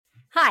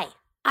Hi,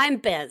 I'm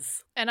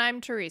Biz. And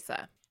I'm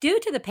Teresa. Due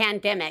to the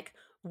pandemic,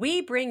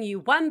 we bring you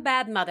One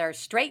Bad Mother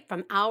straight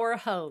from our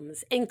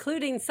homes,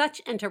 including such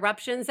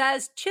interruptions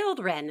as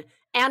children,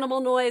 animal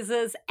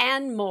noises,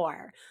 and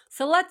more.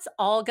 So let's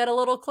all get a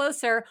little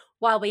closer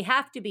while we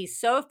have to be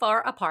so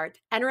far apart.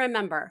 And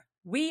remember,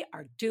 we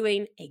are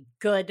doing a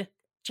good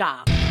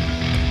job.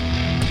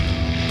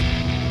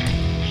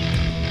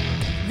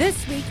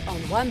 This week on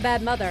One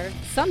Bad Mother,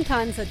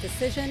 sometimes a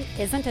decision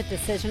isn't a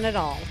decision at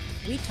all.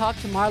 We talked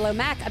to Marlo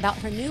Mack about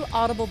her new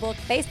Audible book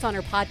based on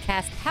her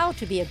podcast, How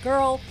to Be a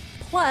Girl,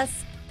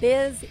 plus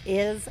Biz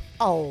is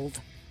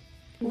Old.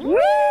 Woo!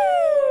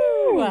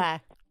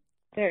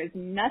 There's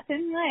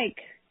nothing like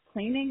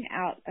cleaning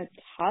out a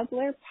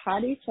toddler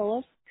potty full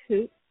of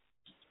poop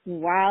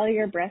while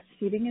you're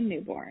breastfeeding a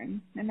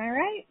newborn. Am I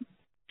right?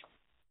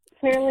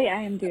 Clearly,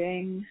 I am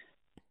doing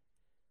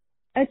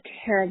a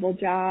terrible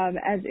job,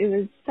 as it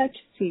was such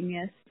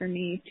genius for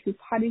me to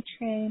potty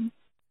train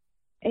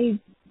a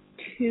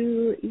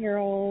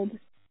 2-year-old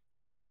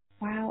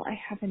while I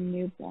have a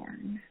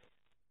newborn.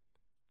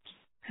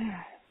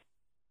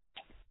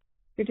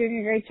 You're doing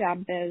a great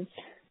job, Biz.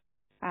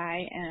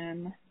 I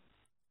am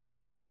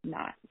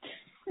not.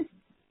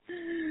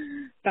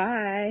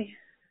 Bye.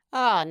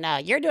 Oh, no,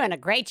 you're doing a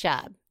great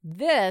job.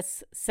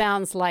 This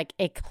sounds like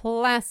a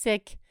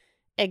classic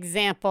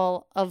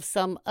example of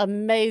some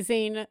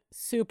amazing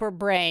super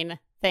brain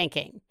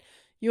thinking.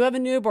 You have a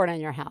newborn in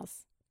your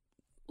house.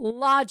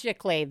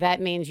 Logically,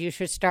 that means you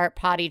should start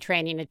potty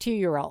training a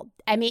 2-year-old.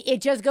 I mean, it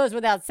just goes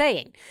without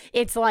saying.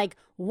 It's like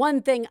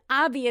one thing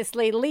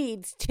obviously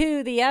leads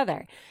to the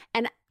other.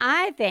 And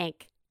I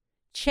think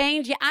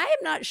I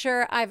am not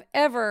sure I've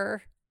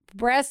ever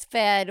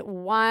breastfed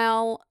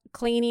while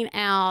cleaning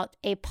out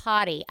a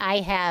potty.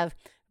 I have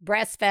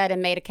breastfed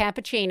and made a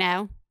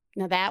cappuccino.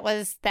 Now, that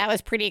was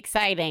pretty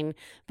exciting.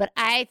 But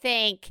I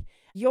think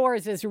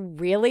yours is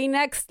really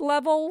next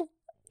level.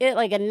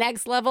 Like a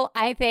next level.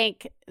 I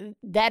think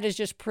that is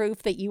just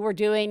proof that you were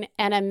doing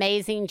an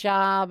amazing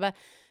job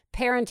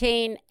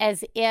parenting,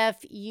 as if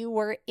you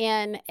were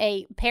in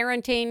a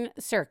parenting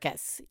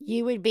circus.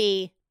 You would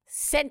be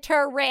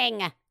center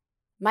ring,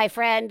 my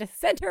friend,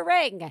 center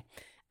ring.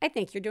 I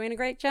think you're doing a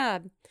great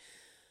job.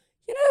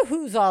 You know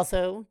who's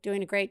also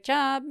doing a great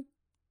job?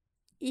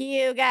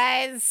 You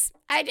guys.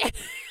 I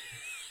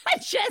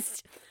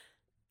just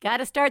got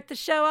to start the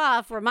show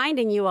off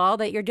reminding you all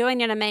that you're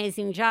doing an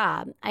amazing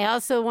job. I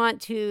also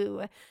want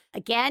to,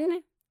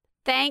 again,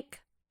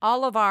 thank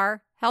all of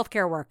our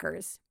healthcare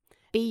workers.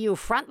 Be you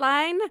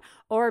frontline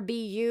or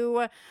be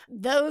you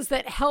those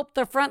that help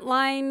the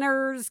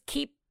frontliners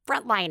keep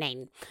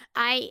frontlining.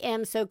 I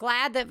am so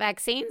glad that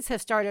vaccines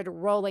have started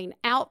rolling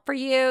out for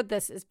you.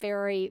 This is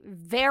very,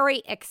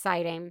 very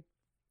exciting.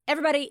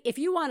 Everybody, if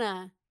you want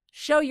to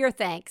show your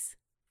thanks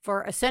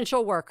for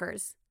essential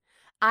workers,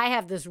 I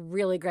have this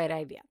really great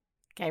idea.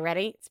 Okay,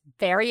 ready? It's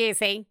very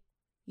easy.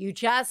 You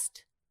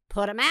just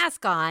put a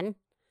mask on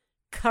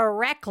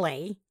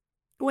correctly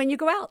when you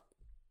go out.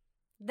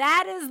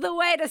 That is the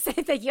way to say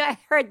that. I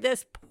heard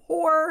this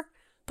poor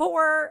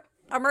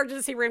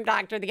emergency room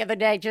doctor the other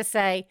day just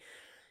say,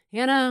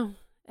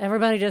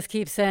 everybody just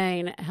keeps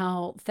saying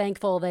how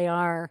thankful they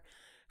are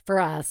for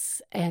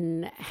us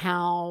and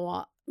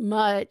how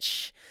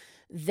much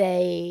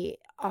they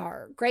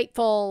are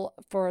grateful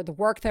for the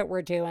work that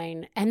we're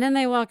doing, and then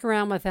they walk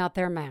around without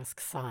their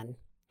masks on.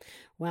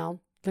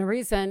 Well, the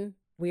reason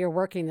we are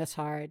working this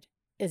hard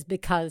is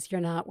because you're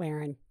not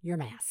wearing your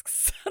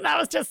masks. And I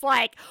was just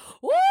like,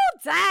 woo,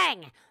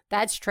 dang,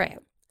 that's true.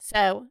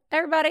 So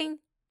everybody,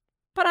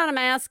 put on a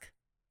mask.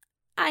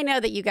 I know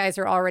that you guys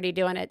are already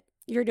doing it.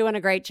 You're doing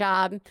a great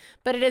job,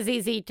 but it is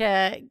easy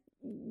to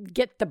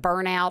get the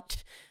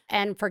burnout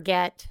and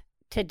forget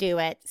to do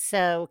it.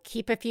 So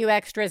keep a few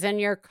extras in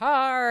your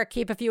car,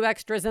 keep a few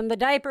extras in the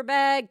diaper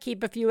bag,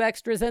 keep a few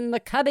extras in the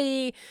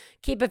cubby,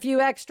 keep a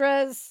few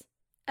extras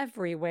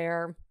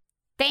everywhere.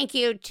 Thank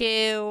you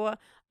to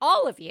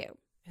all of you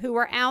who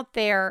are out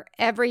there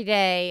every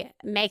day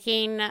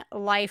making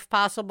life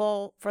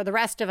possible for the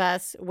rest of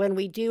us when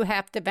we do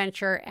have to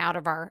venture out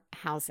of our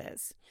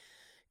houses.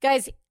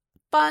 Guys,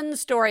 fun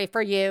story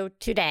for you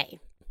today.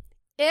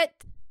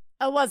 It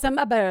was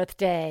my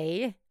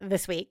birthday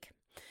this week.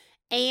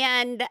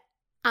 And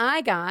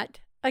I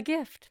got a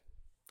gift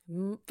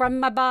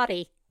from my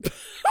body.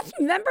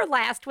 Remember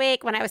last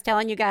week when I was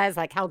telling you guys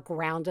like how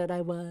grounded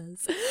I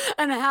was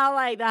and how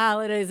like the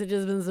holidays had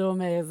just been so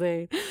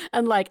amazing.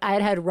 And like I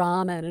had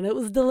ramen and it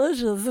was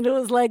delicious and it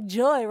was like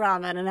joy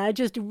ramen. And I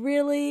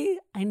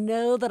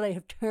know that I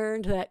have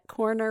turned that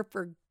corner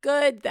for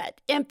good, that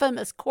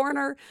infamous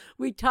corner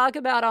we talk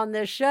about on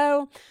this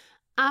show.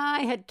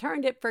 I had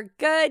turned it for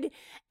good.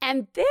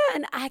 And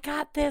then I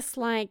got this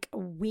like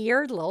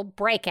weird little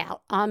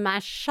breakout on my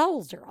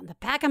shoulder, on the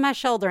back of my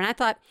shoulder. And I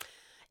thought,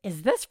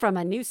 is this from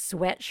a new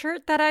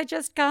sweatshirt that I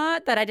just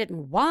got that I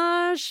didn't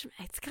wash?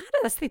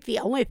 That's the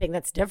only thing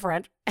that's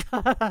different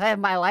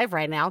in my life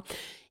right now.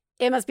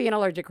 It must be an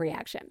allergic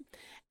reaction.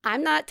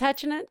 I'm not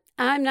touching it.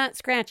 I'm not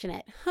scratching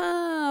it.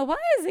 Why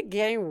is it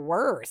getting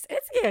worse?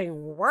 It's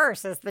getting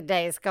worse as the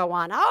days go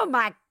on. Oh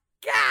my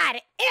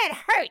God, it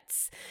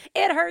hurts.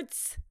 It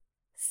hurts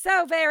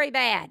so very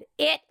bad.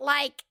 It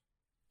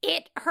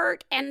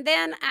hurt. And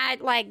then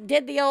I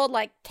did the old,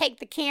 take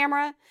the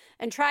camera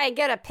and try and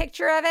get a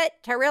picture of it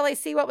to really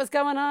see what was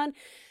going on.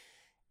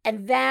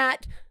 And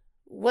that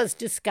was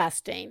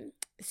disgusting.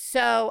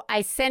 So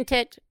I sent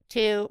it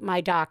to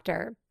my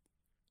doctor,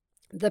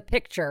 the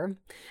picture.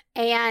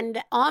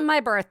 And on my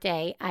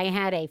birthday, I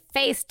had a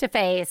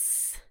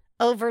face-to-face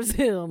over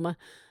Zoom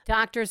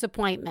doctor's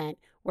appointment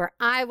where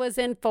I was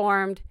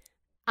informed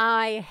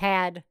I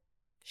had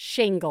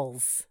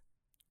shingles.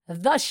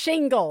 The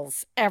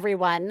shingles,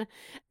 everyone.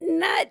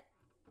 Not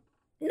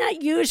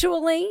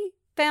usually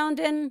found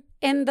in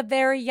the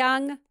very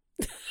young,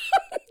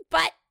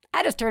 but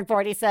I just turned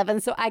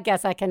 47, so I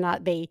guess I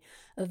cannot be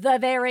the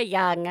very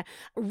young,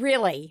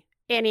 really,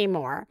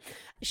 anymore.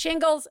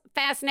 Shingles,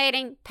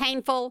 fascinating,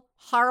 painful,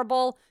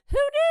 horrible. Who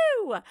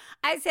knew?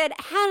 I said,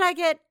 how did I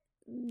get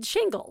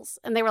shingles?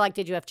 And they were like,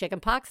 did you have chicken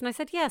pox? And I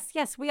said,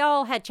 yes, we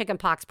all had chicken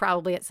pox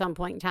probably at some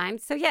point in time.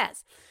 So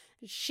yes.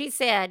 She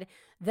said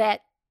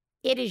that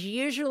it is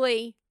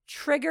usually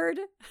triggered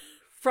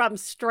from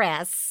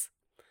stress.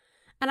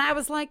 And I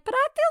was like, but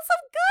I feel so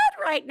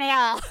good right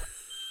now.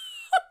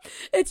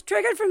 It's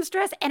triggered from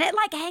stress, and it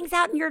hangs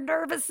out in your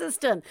nervous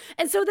system.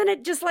 And so then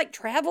it just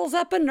travels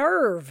up a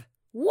nerve.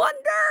 One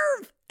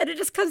nerve. And it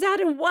just comes out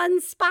in one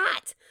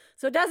spot.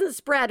 So it doesn't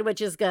spread, which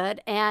is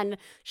good. And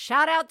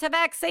shout out to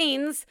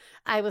vaccines.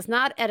 I was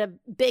not at a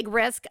big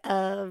risk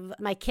of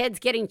my kids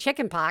getting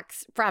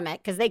chickenpox from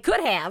it, because they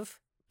could have,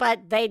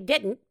 but they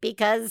didn't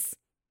because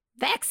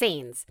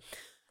vaccines.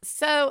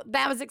 So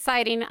that was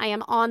exciting. I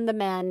am on the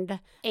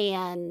mend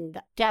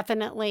and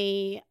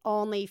definitely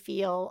only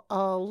feel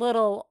a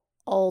little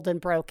old and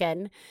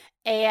broken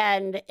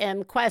and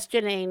am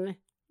questioning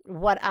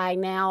what I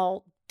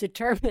now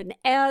determine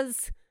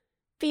as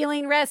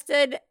feeling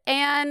rested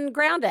and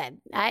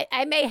grounded.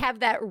 I may have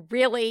that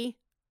really,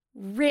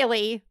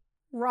 really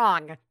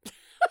wrong.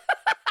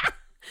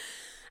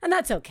 And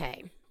that's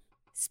okay.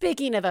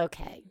 Speaking of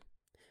okay,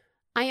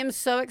 I am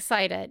so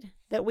excited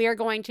that we are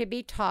going to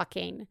be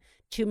talking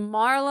to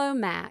Marlo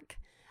Mack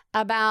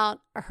about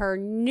her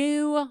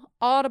new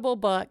Audible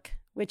book,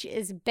 which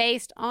is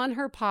based on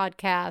her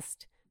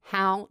podcast,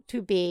 How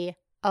to Be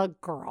a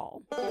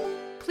Girl.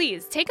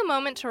 Please take a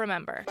moment to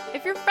remember,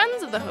 if you're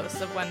friends of the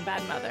hosts of One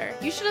Bad Mother,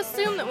 you should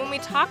assume that when we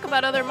talk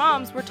about other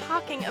moms, we're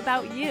talking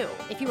about you.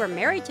 If you are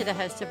married to the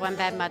host of One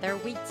Bad Mother,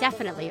 we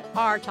definitely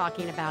are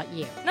talking about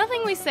you.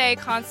 Nothing we say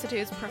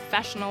constitutes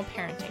professional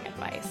parenting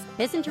advice.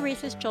 Biz and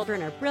Teresa's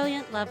children are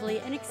brilliant, lovely,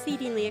 and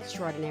exceedingly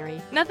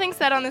extraordinary. Nothing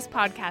said on this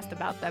podcast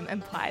about them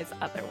implies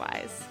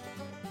otherwise.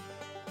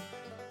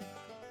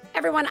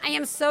 Everyone, I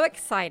am so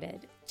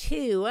excited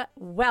to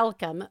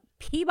welcome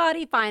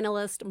Peabody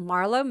finalist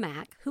Marlo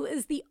Mack, who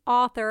is the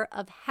author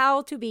of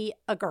How to Be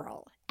a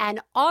Girl,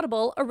 an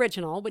Audible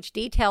original which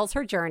details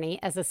her journey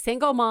as a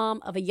single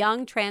mom of a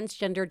young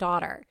transgender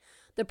daughter.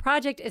 The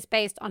project is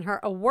based on her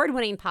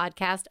award-winning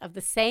podcast of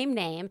the same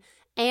name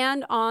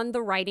and on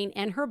the writing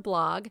in her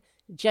blog,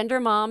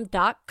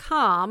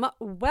 gendermom.com.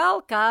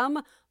 Welcome,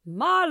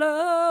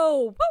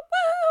 Marlo! Woo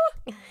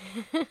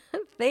woo!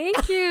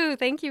 Thank you.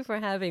 Thank you for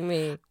having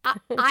me.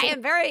 I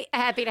am very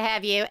happy to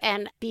have you.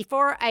 And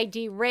before I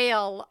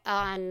derail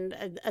on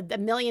a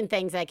million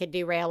things I could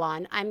derail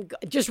on, I'm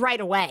just right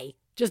away,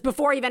 just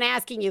before even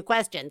asking you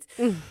questions,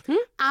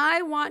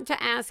 I want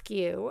to ask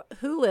you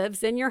who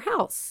lives in your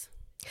house?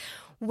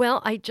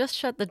 Well, I just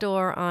shut the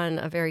door on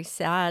a very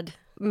sad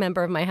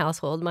member of my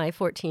household, my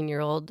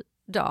 14-year-old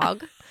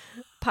dog,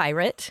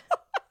 Pirate,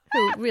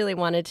 who really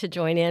wanted to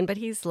join in, but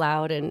he's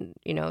loud and,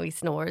 he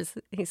snores.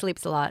 He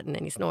sleeps a lot and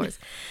then he snores.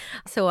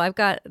 So I've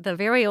got the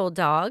very old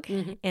dog,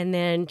 and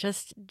then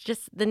just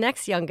the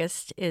next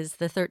youngest is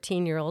the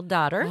 13-year-old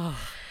daughter.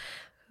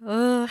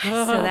 So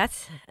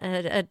that's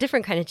a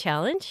different kind of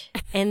challenge.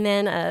 And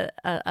then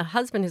a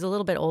husband who's a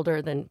little bit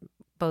older than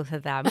both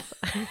of them.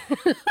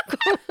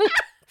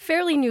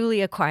 Fairly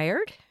newly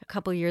acquired a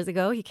couple years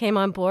ago. He came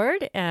on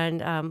board,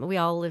 and we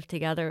all lived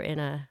together in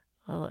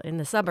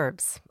the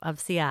suburbs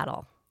of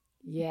Seattle.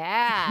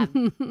 Yeah,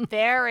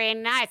 very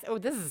nice. Oh,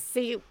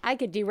 I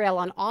could derail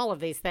on all of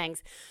these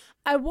things.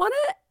 I want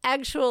to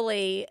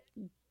actually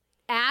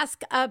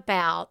ask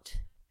about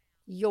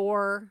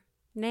your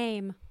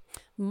name,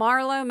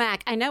 Marlo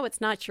Mack. I know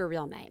it's not your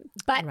real name,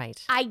 but right.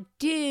 I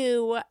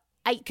do,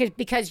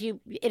 because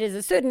it is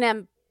a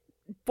pseudonym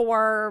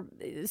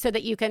so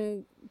that you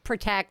can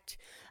protect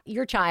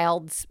your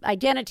child's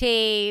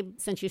identity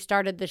since you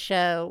started the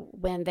show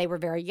when they were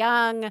very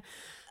young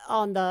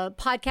on the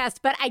podcast.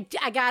 But I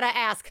gotta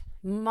ask,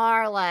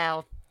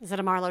 Marlo, is it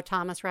a Marlo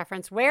Thomas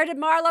reference? Where did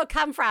Marlo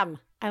come from?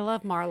 I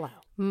love Marlo.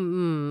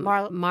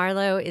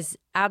 Marlo is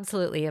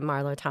absolutely a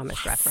Marlo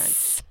Thomas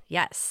reference.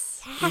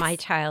 Yes. My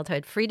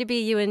childhood, Free to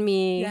Be You and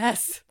Me,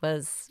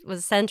 was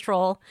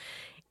central.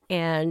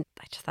 And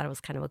I just thought it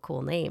was kind of a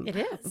cool name. It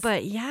is.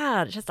 But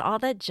yeah, just all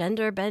that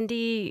gender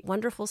bendy,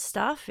 wonderful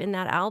stuff in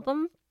that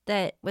album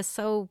that was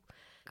so,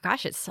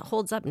 gosh, it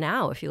holds up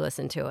now if you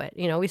listen to it.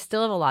 You know, we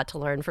still have a lot to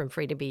learn from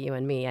Free to Be You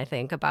and Me, I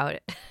think, about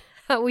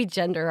how we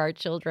gender our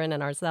children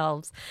and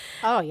ourselves.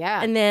 Oh,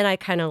 yeah. And then I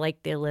kind of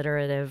like the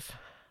alliterative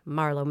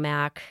Marlo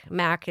Mack.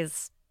 Mack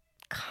is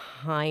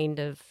kind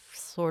of,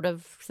 sort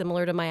of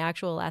similar to my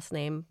actual last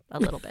name a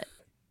little bit.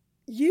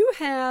 You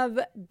have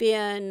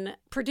been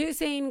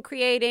producing,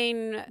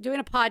 creating, doing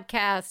a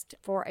podcast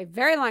for a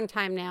very long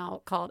time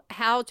now called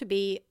How to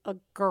Be a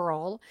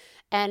Girl.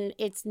 And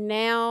it's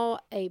now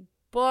a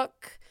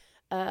book,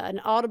 an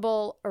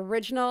Audible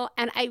original.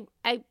 And I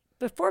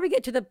before we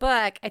get to the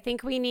book, I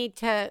think we need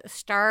to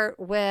start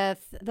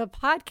with the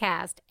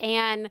podcast.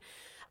 And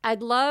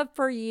I'd love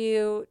for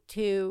you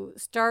to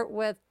start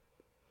with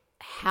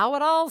how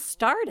it all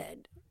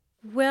started.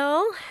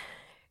 Well,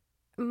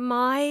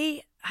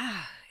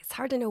 it's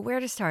hard to know where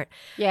to start.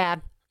 Yeah.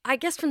 I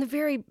guess from the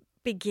very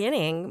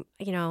beginning,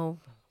 you know,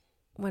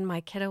 when my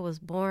kiddo was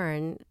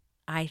born,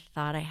 I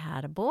thought I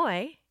had a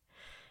boy.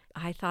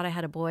 I thought I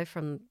had a boy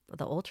from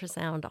the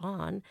ultrasound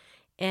on.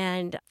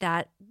 And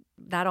that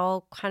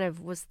all kind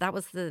of was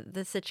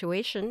the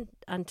situation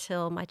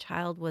until my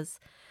child was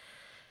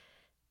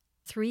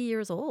 3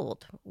 years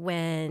old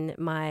when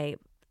my,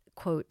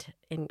 quote,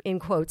 in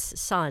quotes,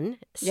 son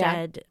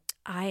said,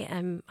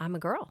 I'm a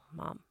girl,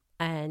 Mom.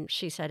 And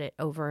she said it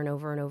over and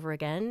over and over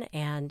again.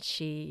 And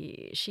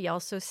she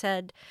also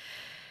said,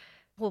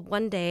 well,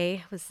 one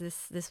day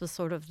this was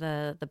sort of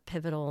the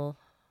pivotal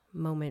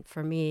moment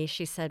for me.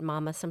 She said,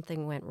 Mama,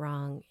 something went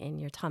wrong in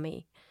your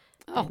tummy.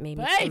 Oh, made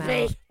me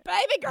baby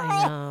girl.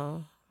 I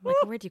know. I'm like,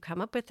 where'd you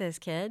come up with this,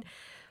 kid?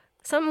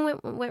 Something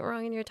went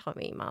wrong in your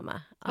tummy,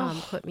 Mama.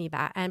 Put me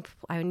back. And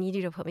I need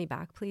you to put me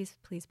back. Please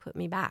put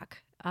me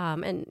back.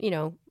 And, you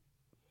know,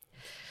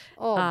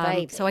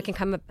 baby. so I can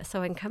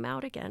come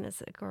out again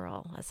as a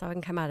girl, so I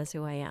can come out as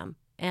who I am.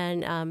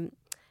 And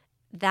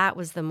that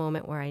was the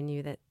moment where I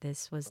knew that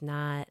this was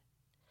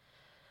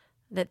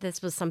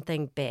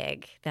something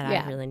big that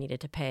I really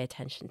needed to pay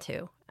attention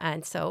to.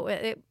 And so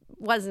it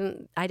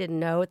wasn't, I didn't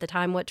know at the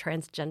time what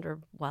transgender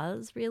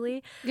was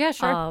really. Yeah,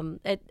 sure.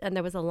 And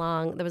there was a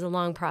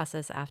long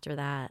process after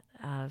that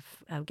of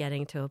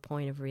getting to a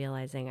point of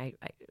realizing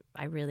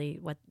I really,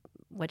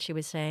 what she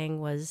was saying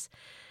was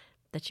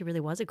that she really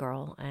was a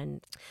girl.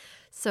 And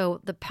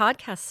so the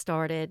podcast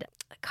started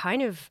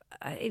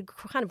it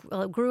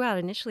grew out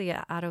initially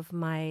out of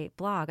my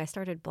blog. I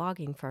started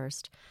blogging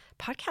first.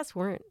 Podcasts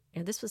weren't,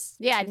 this was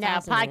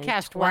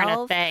podcasts weren't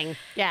a thing.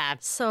 Yeah.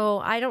 So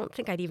I don't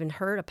think I'd even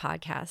heard a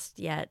podcast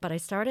yet, but I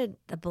started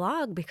the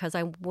blog because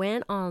I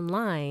went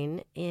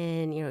online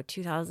in,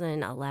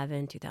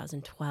 2011,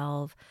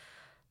 2012,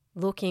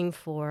 looking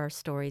for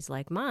stories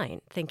like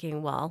mine,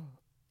 thinking, well,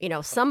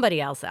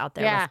 somebody else out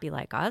there must be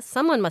like us.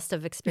 Someone must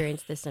have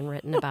experienced this and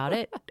written about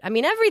it. I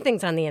mean,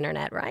 everything's on the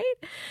internet, right?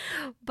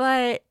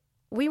 But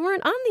we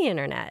weren't on the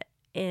internet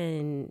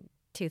in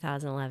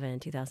 2011,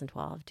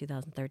 2012,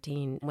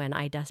 2013, when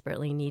I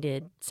desperately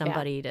needed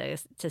somebody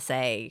to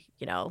say,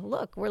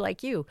 look, we're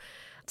like you.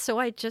 So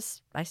I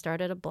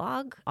started a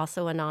blog,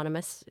 also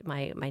anonymous.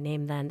 My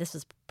name then, this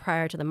was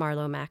prior to the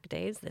Marlo Mack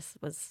days.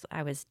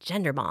 I was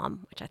Gender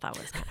Mom, which I thought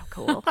was kind of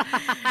cool.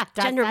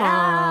 Gender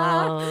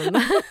Mom.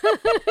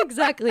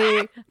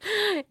 Exactly.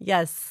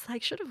 Yes, I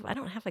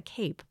don't have a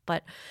cape,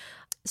 but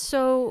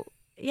so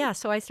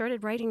I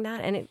started writing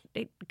that, and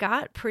it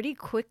got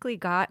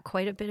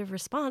quite a bit of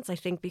response, I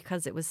think,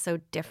 because it was so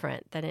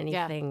different than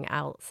anything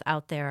else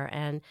out there.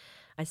 And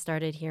I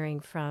started hearing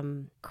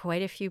from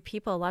quite a few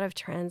people, a lot of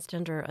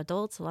transgender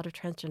adults, a lot of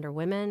transgender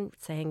women,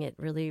 saying it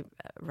really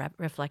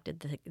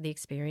reflected the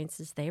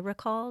experiences they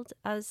recalled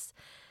as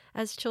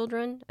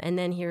children, and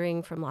then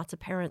hearing from lots of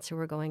parents who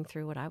were going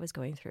through what I was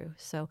going through.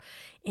 So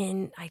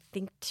in, I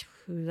think,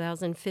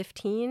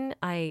 2015,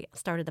 I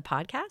started the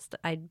podcast.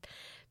 I'd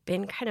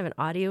been kind of an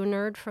audio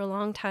nerd for a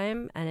long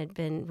time and had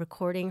been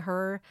recording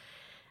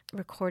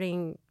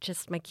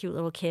just my cute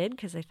little kid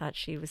because I thought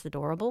she was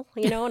adorable,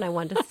 and I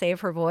wanted to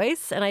save her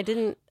voice. And I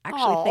didn't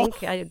actually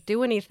think I'd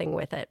do anything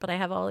with it. But I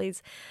have I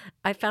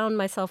found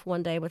myself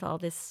one day with all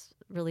this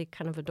really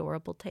kind of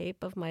adorable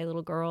tape of my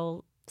little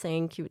girl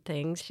saying cute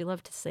things. She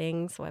loved to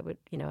sing, so I would,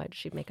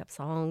 she'd make up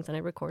songs and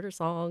I'd record her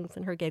songs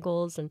and her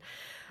giggles. And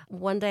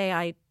one day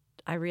I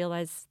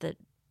realized that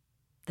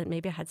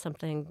maybe I had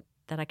something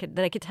that I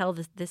could tell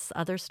this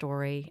other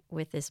story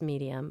with this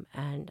medium.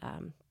 And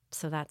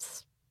so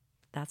that's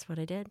what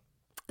I did.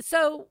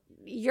 So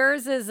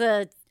yours is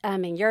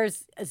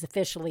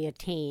officially a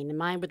teen.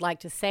 Mine would like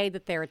to say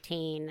that they're a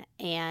teen,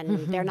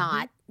 and they're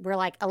not. We're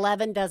like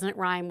 11 doesn't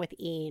rhyme with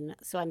een,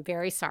 so I'm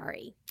very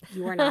sorry.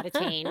 You are not a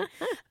teen.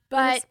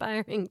 But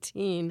aspiring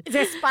teen. It's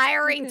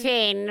aspiring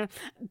teen.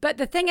 But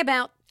the thing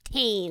about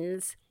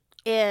teens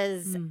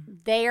is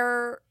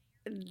they're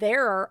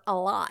a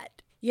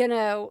lot.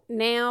 Now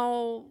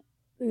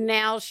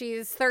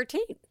she's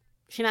 13.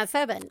 She's not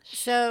 7.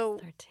 So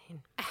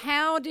 13.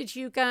 How did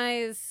you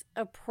guys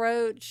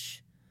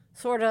approach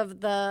sort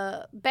of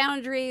the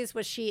boundaries?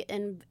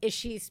 Is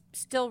she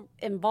still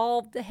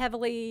involved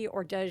heavily,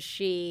 or does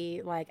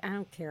she like, I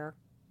don't care,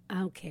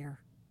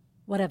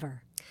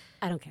 whatever,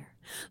 I don't care,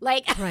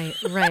 like Right.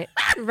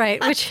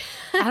 Which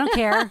I don't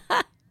care.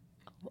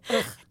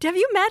 have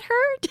you met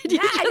her? Did you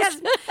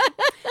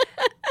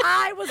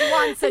I was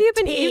once a have you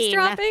been teen.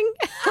 eavesdropping?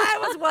 I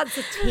was once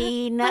a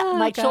teen. Oh,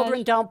 My gosh.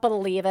 children don't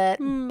believe it,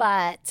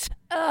 but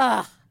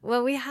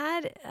Well, we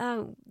had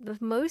the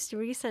most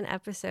recent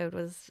episode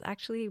was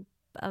actually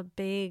a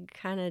big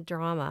kind of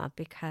drama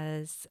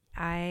because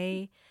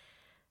I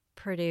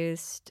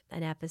produced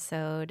an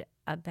episode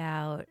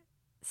about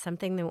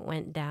something that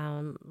went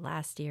down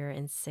last year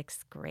in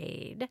 6th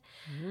grade.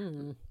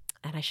 And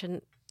I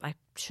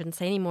shouldn't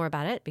say any more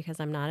about it because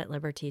I'm not at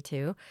liberty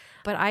to.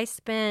 But I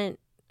spent,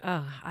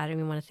 I don't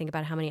even want to think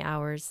about how many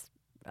hours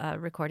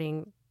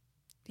recording,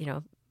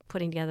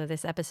 putting together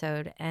this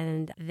episode.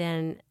 And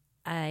then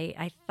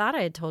I thought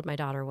I had told my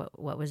daughter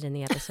what was in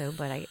the episode,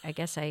 but I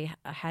guess I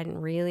hadn't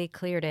really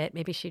cleared it.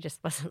 Maybe she just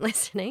wasn't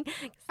listening.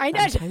 I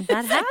know.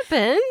 Sometimes that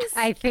happens.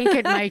 I think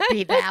it might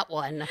be that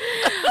one.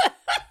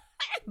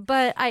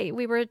 But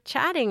we were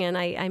chatting and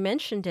I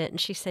mentioned it and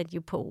she said,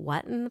 "You put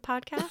what in the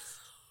podcast?"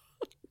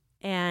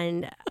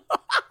 And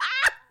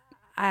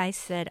I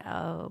said,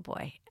 "Oh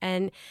boy."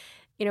 And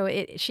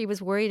she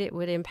was worried it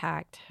would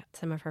impact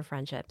some of her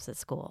friendships at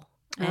school.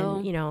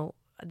 And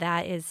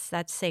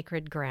that's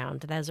sacred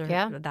ground.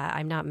 That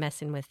I'm not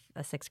messing with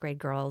a 6th grade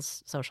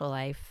girl's social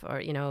life or,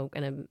 going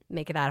to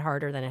make it that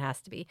harder than it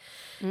has to be.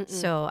 Mm-mm.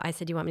 So I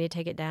said, "Do you want me to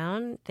take it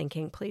down?"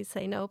 Thinking, please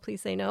say no.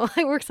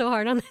 I worked so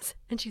hard on this.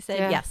 And she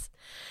said, yes.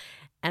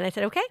 And I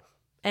said, okay.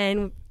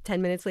 And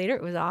 10 minutes later,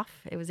 it was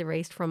off. It was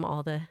erased from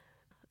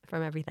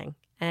from everything.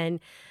 And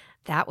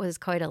that was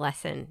quite a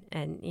lesson.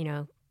 And,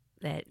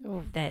 that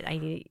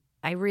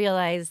I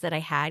realized that I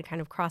had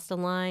kind of crossed a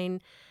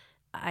line.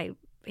 I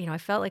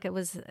felt like it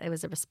was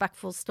a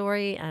respectful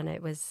story, and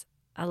it was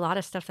a lot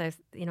of stuff that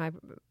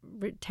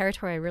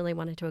territory I really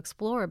wanted to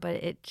explore, but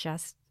it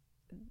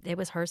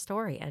was her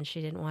story, and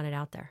she didn't want it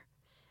out there.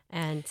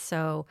 And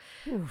so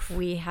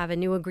we have a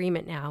new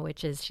agreement now,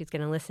 which is she's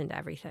going to listen to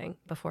everything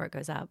before it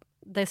goes up.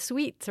 The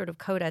sweet sort of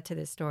coda to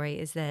this story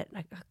is that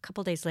a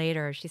couple days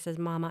later, she says,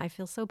 "Mama, I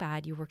feel so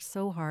bad. You worked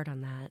so hard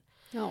on that.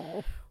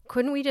 No.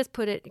 Couldn't you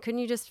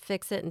just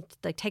fix it and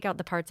like take out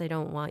the parts I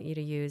don't want you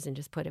to use and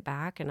just put it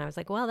back?" And I was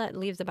like, well, that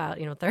leaves about,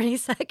 30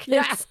 seconds.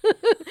 Yeah.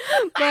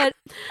 But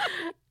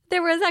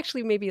there was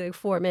actually maybe like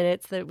 4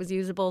 minutes that was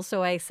usable.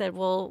 So I said,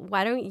 well,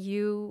 why don't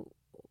you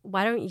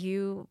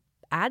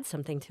add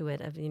something to it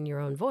in your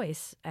own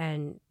voice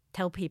and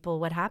tell people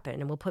what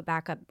happened, and we'll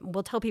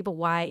tell people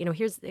why,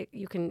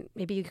 you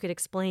could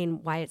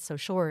explain why it's so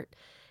short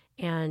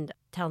and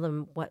tell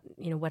them what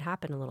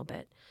happened a little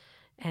bit.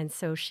 And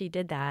so she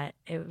did that.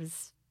 I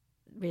was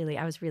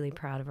really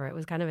proud of her. It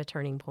was kind of a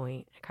turning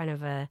point, kind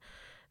of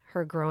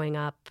her growing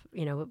up,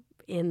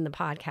 in the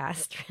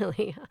podcast,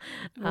 really.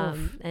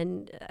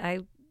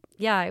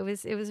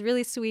 It was a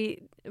really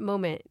sweet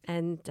moment.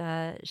 And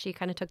she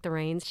kind of took the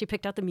reins. She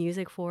picked out the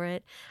music for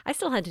it. I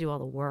still had to do all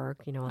the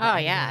work,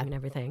 and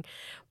everything.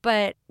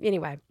 But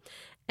anyway,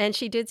 and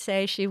she did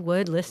say she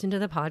would listen to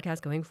the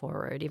podcast going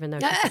forward, even though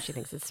she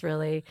thinks it's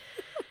really,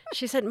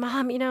 she said,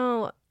 "Mom,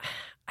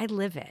 I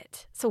live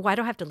it. So why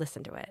do I have to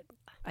listen to it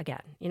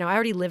again? I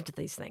already lived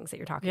these things that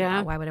you're talking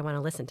about. Why would I want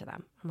to listen to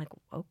them?" I'm like,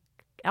 "Oh."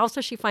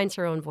 Also, she finds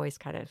her own voice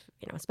kind of,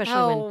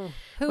 especially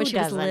when she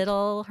was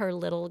little, her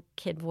little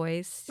kid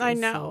voice. I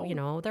know.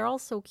 So, they're all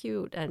so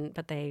cute.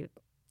 But they,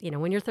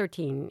 when you're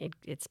 13,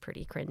 it's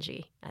pretty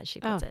cringy, as she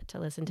puts it, to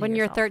listen to when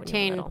yourself you're 13,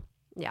 when you're little.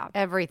 Yeah.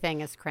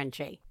 Everything is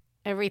cringy.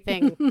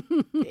 Everything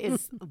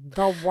is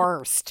the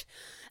worst.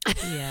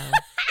 Yeah.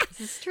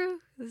 This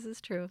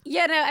is true.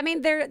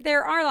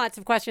 There are lots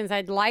of questions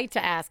I'd like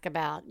to ask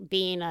about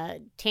being a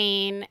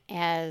teen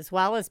as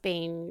well as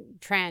being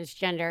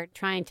transgender,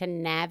 trying to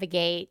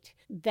navigate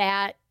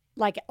that,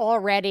 like,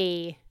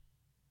 already,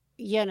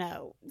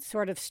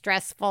 sort of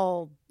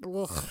stressful.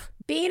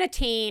 Being a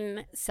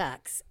teen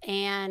sucks,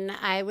 and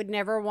I would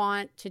never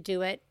want to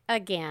do it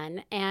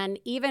again. And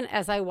even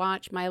as I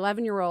watch my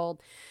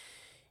 11-year-old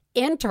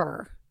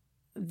enter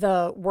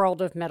the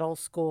world of middle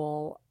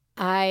school,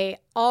 I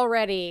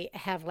already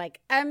have like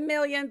a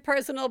million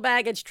personal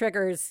baggage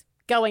triggers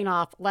going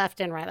off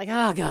left and right. Like,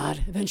 oh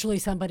God, eventually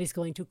somebody's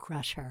going to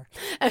crush her.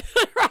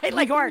 Right?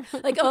 Like, or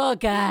like, oh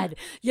God,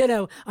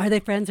 are they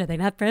friends? Are they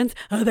not friends?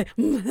 Are they?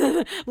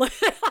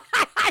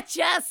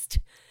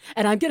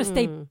 And I'm going to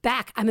stay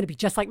back. I'm going to be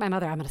just like my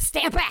mother. I'm going to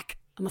stand back.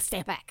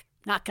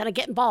 Not going to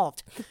get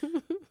involved.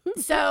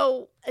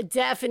 So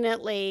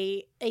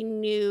definitely a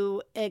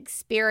new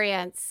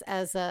experience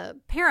as a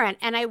parent.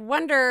 And I'm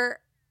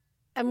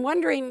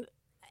wondering,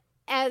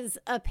 as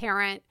a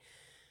parent,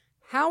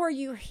 how are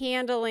you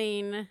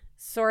handling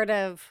sort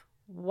of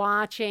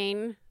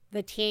watching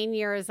the teen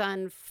years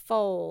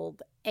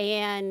unfold?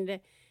 And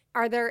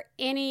are there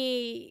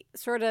any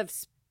sort of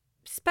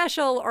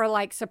special or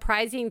like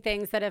surprising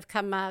things that have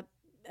come up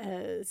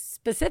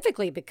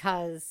specifically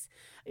because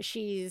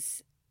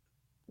she's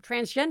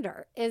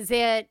transgender? Is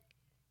it,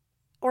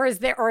 or is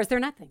there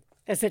nothing?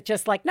 Is it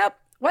just like, nope,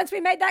 once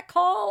we made that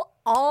call,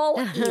 all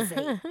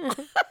easy?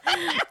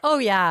 Oh,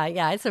 yeah.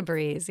 Yeah. It's a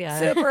breeze. Yeah.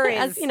 Super easy.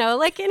 As,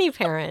 like any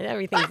parent,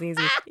 everything's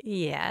easy.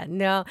 Yeah.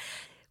 No.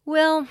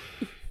 Well,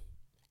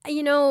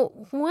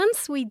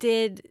 once we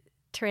did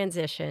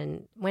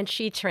transition, when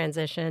she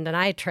transitioned and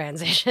I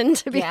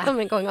transitioned to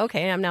becoming going,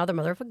 okay, I'm now the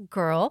mother of a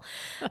girl.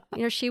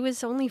 She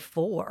was only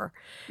 4.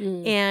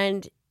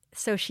 And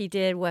so she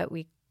did what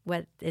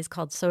is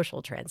called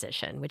social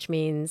transition, which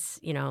means,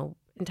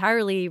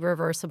 entirely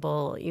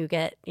reversible. You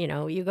get, you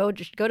go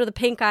to the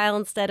pink aisle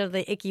instead of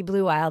the icky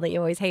blue aisle that you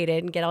always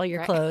hated and get all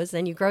your clothes.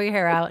 Then you grow your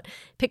hair out,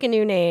 pick a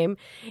new name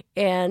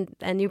and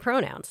new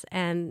pronouns.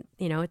 And,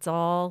 it's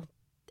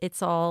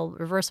all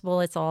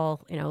reversible. It's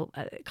all,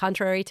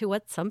 contrary to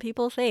what some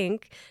people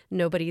think.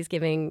 Nobody's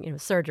giving,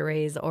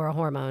 surgeries or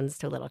hormones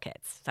to little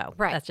kids. So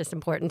that's just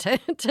important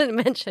to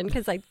mention,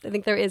 because I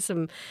think there is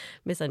some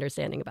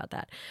misunderstanding about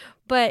that.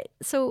 But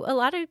so a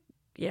lot of,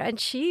 and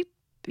she,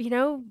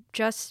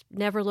 just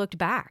never looked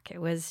back.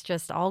 It was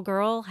just all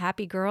girl,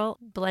 happy girl,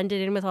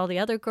 blended in with all the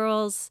other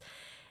girls.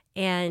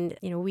 And,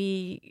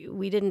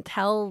 we didn't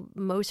tell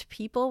most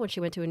people when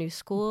she went to a new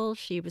school,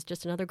 she was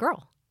just another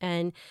girl.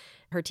 And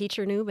her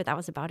teacher knew, but that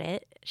was about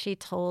it. She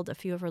told a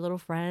few of her little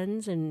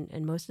friends, and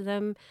most of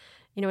them,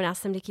 and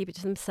asked them to keep it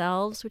to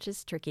themselves, which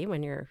is tricky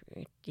when you're,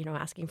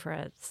 asking for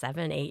a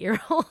 7,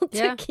 8-year-old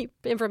to keep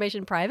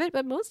information private.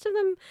 But most of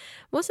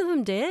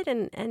them did,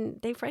 and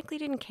they frankly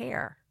didn't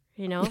care.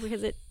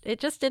 Because it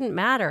just didn't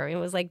matter. It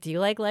was like, do you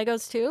like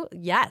Legos too?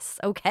 Yes.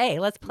 Okay,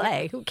 let's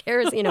play. Who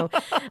cares?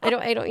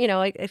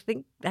 I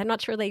think, I'm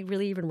not sure they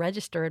really even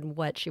registered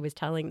what she was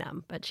telling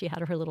them, but she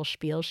had her little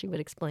spiel she would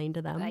explain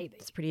to them.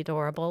 It's pretty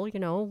adorable.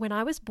 When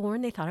I was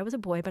born, they thought I was a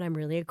boy, but I'm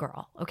really a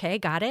girl. Okay,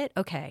 got it?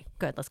 Okay,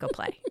 good. Let's go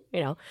play,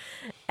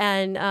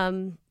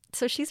 And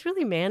so she's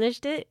really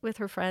managed it with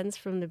her friends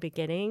from the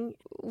beginning.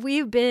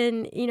 We've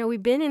been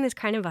in this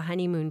kind of a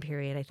honeymoon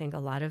period. I think a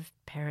lot of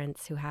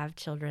parents who have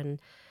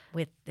children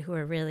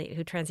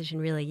who transition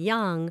really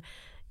young,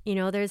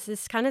 there's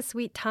this kind of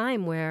sweet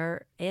time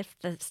where if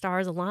the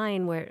stars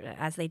align, where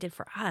as they did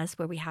for us,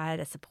 where we had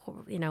a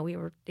support, we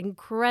were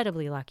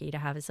incredibly lucky to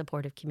have a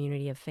supportive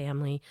community of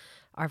family,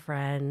 our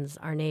friends,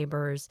 our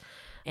neighbors,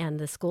 and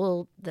the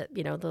school that,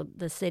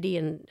 the city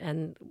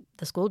and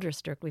the school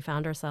district we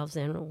found ourselves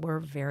in were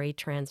very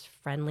trans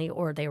friendly,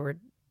 or they were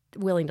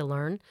willing to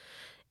learn.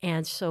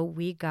 And so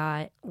we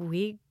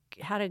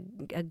had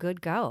a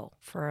good go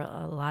for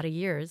a lot of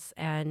years,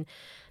 and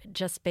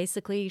just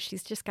basically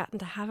she's just gotten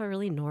to have a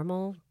really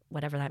normal,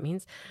 whatever that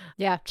means,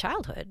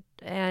 childhood,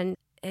 and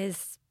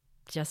is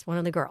just one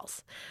of the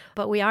girls.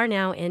 But we are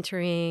now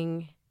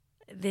entering,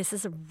 this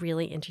is a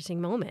really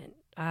interesting moment,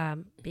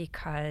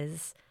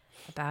 because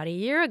about a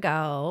year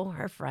ago,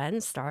 her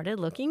friends started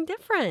looking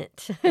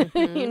different.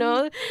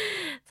 Mm-hmm.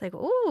 It's like,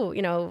 ooh,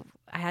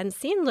 I hadn't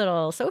seen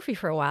little Sophie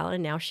for a while,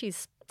 and now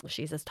she's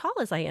as tall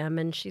as I am,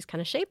 and she's kind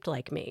of shaped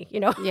like me,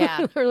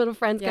 Yeah. Her little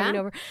friends coming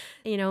over,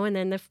 and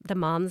then the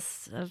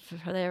moms of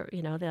her,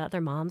 the other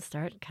moms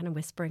start kind of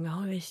whispering,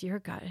 she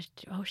got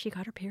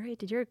her period.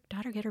 Did your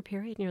daughter get her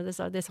period?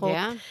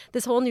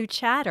 This whole new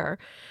chatter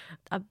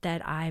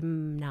that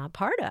I'm not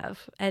part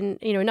of, and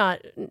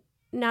not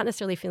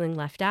necessarily feeling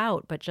left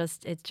out, but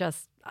it's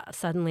just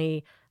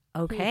suddenly,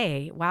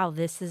 okay, wow,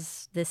 this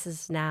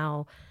is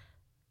now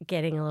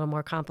getting a little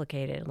more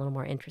complicated, a little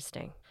more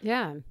interesting.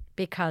 Yeah.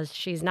 Because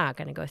she's not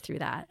going to go through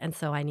that. And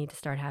so I need to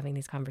start having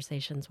these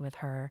conversations with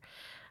her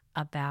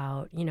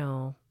about,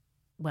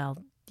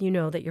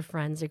 that your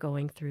friends are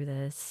going through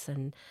this,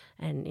 and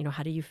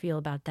how do you feel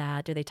about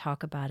that? Do they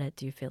talk about it?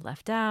 Do you feel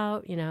left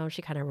out?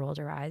 She kind of rolled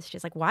her eyes.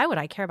 She's like, why would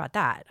I care about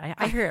that?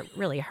 I hear it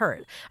really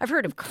hurt. I've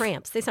heard of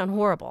cramps. They sound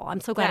horrible.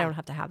 I'm so glad I don't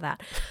have to have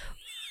that.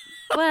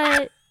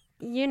 But,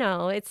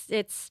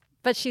 it's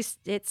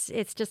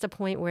just a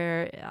point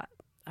where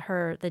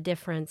the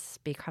difference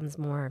becomes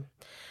more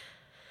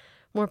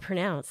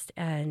pronounced.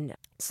 And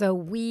so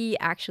we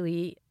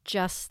actually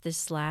just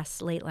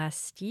late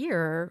last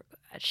year,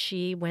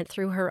 she went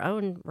through her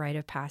own rite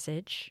of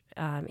passage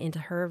into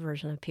her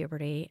version of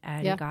puberty,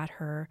 and got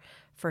her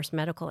first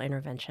medical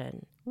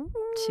intervention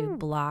to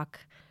block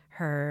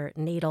her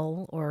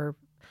natal, or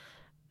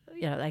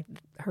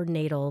her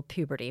natal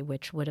puberty,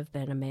 which would have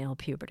been a male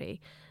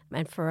puberty.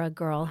 And for a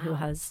girl who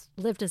has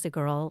lived as a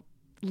girl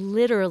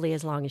literally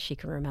as long as she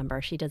can remember,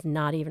 she does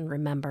not even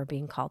remember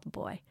being called a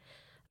boy.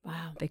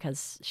 Wow.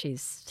 Because she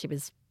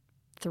was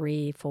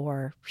 3,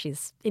 4.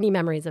 Any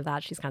memories of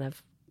that she's kind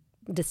of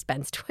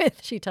dispensed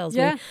with, she tells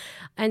me.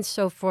 And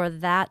so for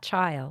that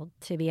child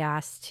to be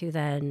asked to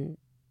then,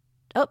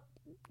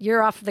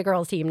 you're off the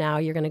girls' team now,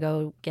 you're going to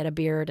go get a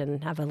beard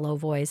and have a low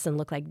voice and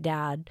look like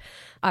dad,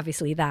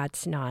 obviously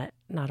that's not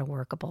a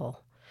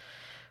workable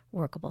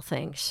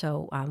thing.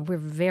 So we're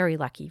very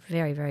lucky,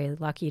 very, very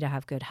lucky to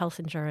have good health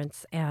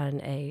insurance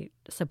and a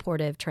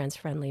supportive,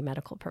 trans-friendly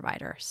medical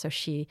provider. So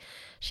she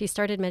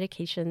started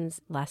medications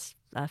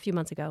a few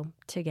months ago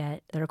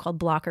that are called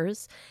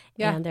blockers,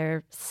 and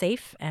they're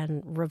safe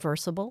and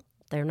reversible.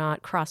 They're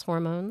not cross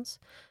hormones.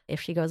 If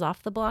she goes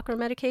off the blocker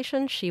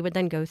medication, she would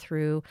then go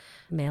through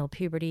male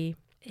puberty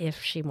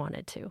if she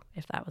wanted to,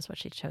 if that was what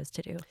she chose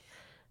to do.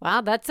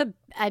 Wow,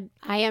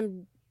 I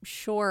am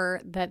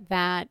sure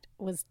that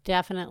was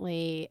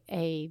definitely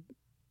a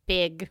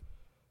big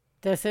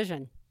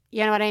decision.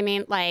 You know what I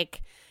mean?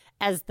 Like,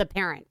 as the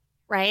parent,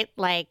 right?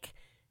 Like,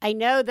 I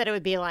know that it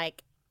would be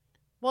like,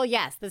 well,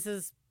 yes,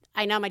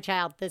 I know my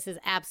child, this is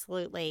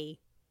absolutely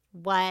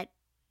what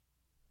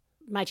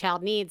my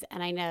child needs,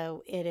 and I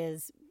know it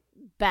is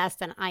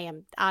best, and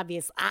I'm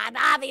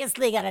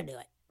obviously going to do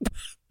it.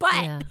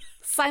 But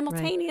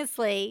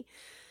simultaneously,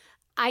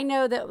 I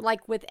know that,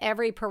 like, with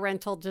every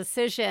parental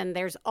decision,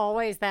 there's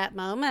always that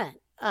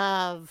moment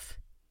of,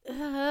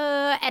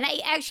 and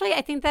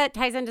I think that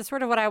ties into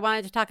sort of what I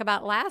wanted to talk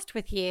about last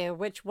with you,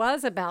 which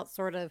was about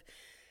sort of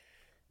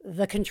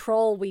the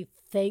control we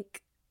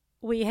think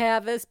we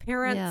have as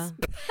parents.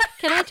 Yeah.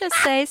 Can I just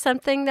say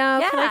something, though?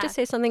 Yeah. Can I just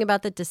say something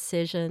about the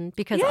decision?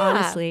 Because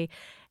honestly,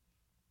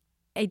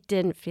 it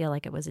didn't feel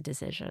like it was a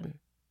decision.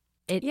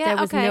 There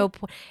was no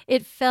point.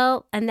 It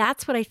felt, and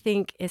that's what I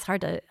think is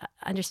hard to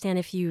understand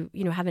if you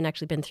haven't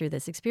actually been through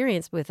this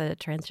experience with a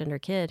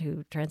transgender kid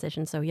who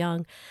transitioned so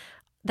young.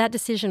 That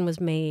decision was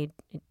made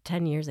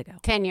 10 years ago.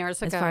 10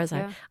 years ago. As far as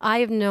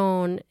I've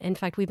known, in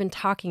fact, we've been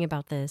talking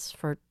about this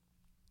for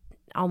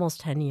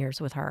almost 10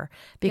 years with her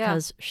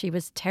because she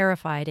was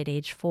terrified at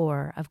age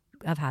 4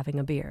 of having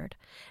a beard.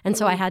 And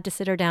so I had to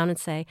sit her down and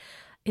say,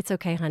 it's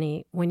okay,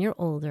 honey. When you're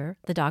older,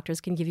 the doctors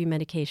can give you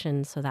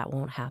medication so that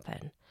won't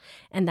happen.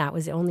 And that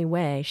was the only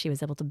way she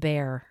was able to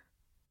bear,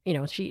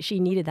 she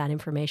needed that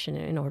information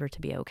in order to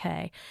be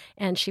okay.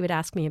 And she would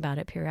ask me about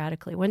it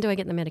periodically. When do I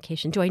get the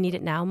medication? Do I need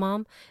it now,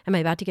 Mom? Am I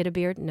about to get a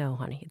beard? No,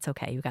 honey, it's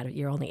okay.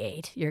 You're only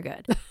 8. You're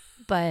good.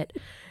 But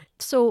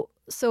so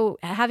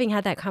having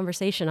had that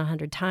conversation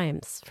 100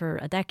 times for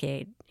a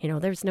decade,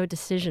 there's no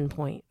decision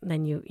point.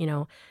 Then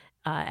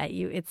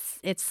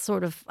it's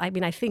sort of, I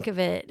mean, I think of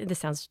it, this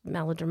sounds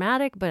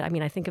melodramatic, but I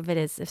mean, I think of it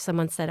as if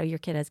someone said, oh, your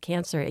kid has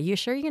cancer. Are you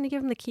sure you're going to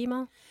give him the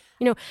chemo?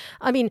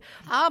 I mean.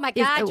 Oh my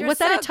God, was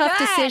that a tough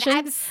decision?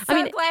 I'm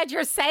so glad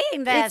you're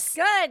saying this.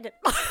 Good.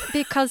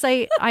 Because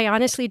I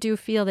honestly do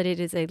feel that it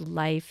is a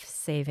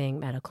life-saving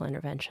medical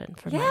intervention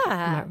for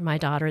my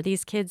daughter.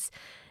 These kids,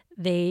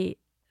 the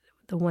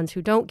ones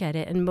who don't get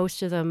it, and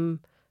most of them,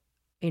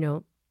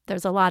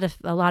 there's a lot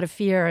of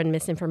fear and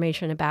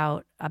misinformation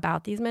about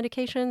these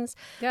medications.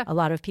 Yeah. A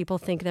lot of people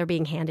think they're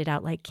being handed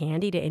out like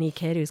candy to any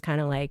kid who's kind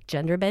of like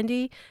gender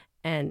bendy,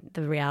 and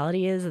the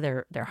reality is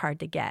they're hard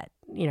to get.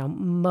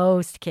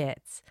 Most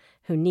kids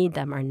who need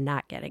them are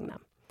not getting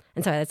them.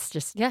 And so that's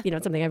just,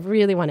 something I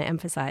really want to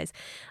emphasize.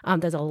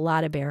 There's a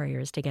lot of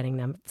barriers to getting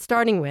them.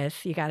 Starting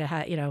with, you got to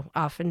have,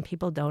 often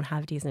people don't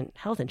have decent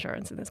health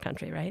insurance in this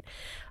country, right?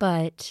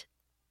 But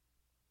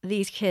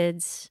these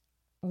kids,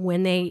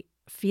 when they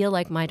feel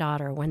like my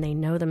daughter, when they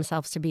know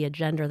themselves to be a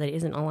gender that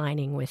isn't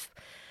aligning with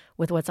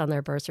what's on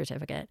their birth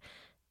certificate,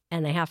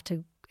 and they have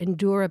to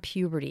endure a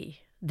puberty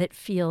that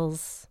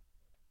feels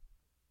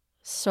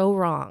so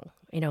wrong,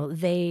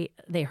 they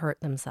hurt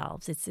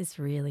themselves. It's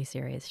really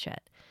serious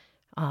shit.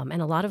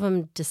 And a lot of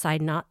them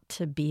decide not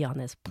to be on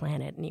this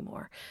planet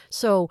anymore.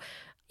 So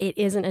it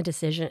isn't a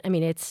decision. I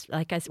mean, it's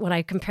like when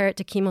I compare it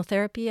to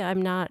chemotherapy,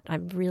 I'm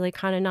really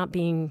kind of not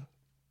being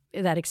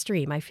that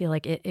extreme. I feel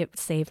like it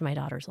saved my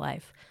daughter's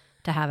life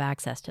to have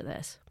access to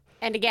this.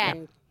 And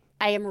again,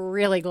 I am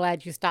really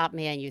glad you stopped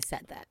me and you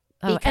said that.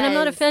 Oh, and I'm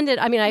not offended.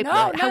 I mean,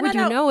 how would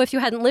you know if you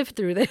hadn't lived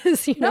through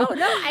this? No,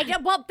 I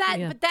don't. Well,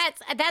 but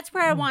that's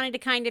where I wanted to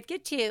kind of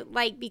get to,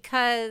 like,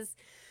 because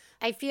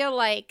I feel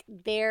like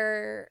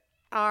there's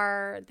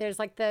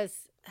like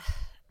this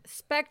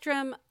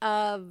spectrum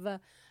of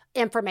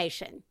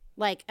information,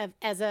 like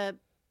as a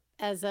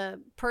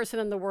person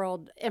in the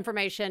world,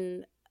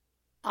 information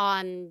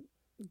on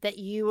that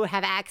you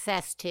have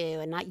access to,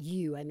 and not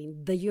you. I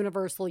mean, the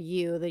universal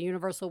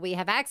we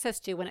have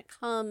access to when it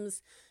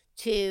comes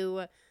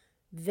to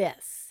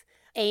this.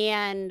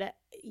 And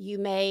you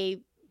may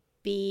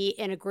be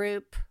in a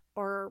group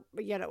or,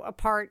 a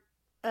part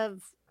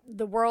of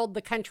the world,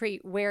 the country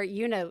where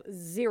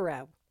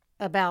zero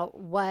about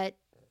what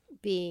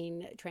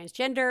being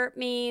transgender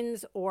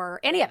means or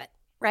any of it,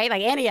 right?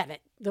 Like any of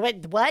it.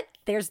 What?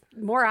 There's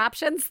more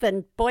options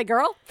than boy,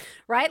 girl,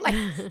 right?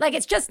 Like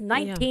it's just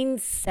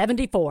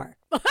 1974.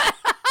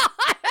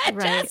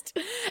 Right.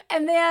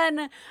 And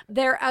then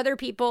there are other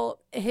people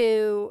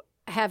who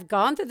have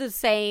gone through the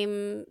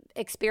same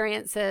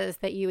experiences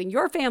that you and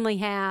your family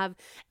have,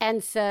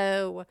 and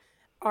so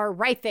are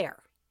right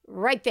there.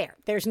 We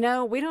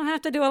don't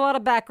have to do a lot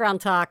of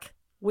background talk.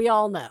 We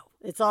all know.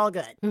 It's all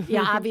good.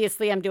 Yeah,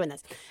 obviously I'm doing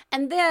this.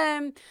 And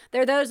then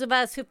there are those of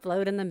us who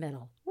float in the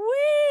middle.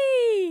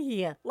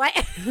 Whee!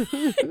 Like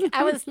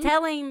I was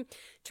telling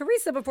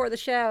Teresa before the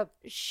show,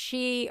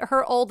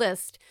 her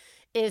oldest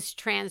is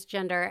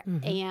transgender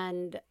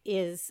and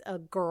is a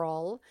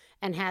girl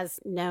and has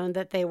known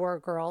that they were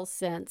girls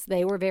since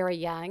they were very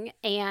young.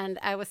 And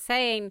I was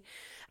saying,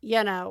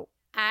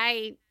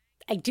 I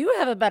I do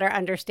have a better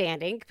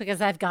understanding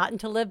because I've gotten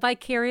to live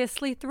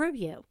vicariously through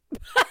you.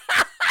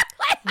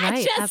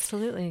 Right,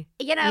 absolutely.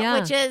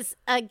 Which is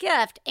a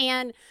gift.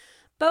 And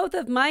both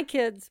of my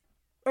kids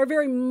are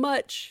very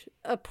much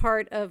a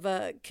part of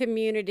a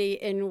community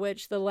in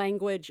which the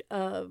language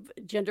of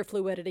gender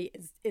fluidity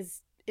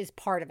is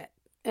part of it.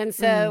 And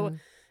so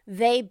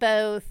they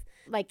both,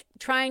 like,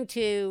 trying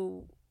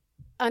to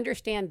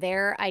understand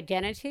their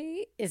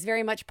identity is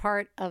very much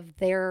part of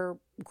their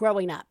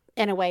growing up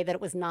in a way that it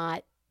was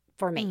not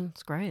for me.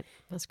 That's great.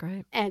 That's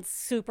great. And it's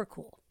super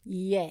cool.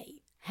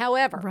 Yay.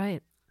 However,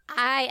 right.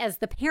 I, as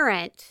the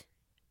parent,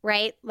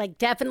 right, like,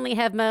 definitely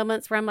have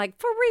moments where I'm like,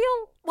 for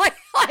real?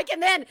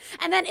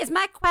 And then is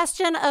my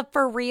question of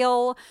for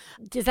real,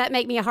 does that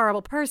make me a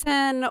horrible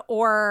person?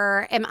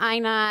 Or am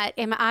I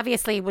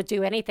obviously would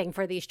do anything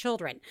for these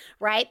children,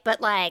 right?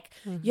 But like,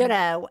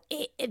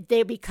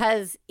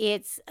 because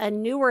it's a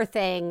newer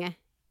thing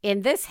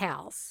in this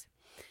house,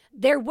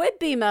 there would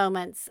be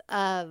moments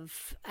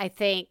of, I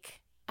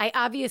think, I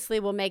obviously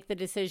will make the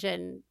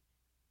decision.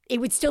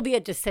 It would still be a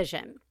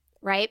decision,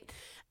 right?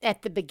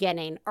 At the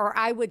beginning, or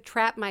I would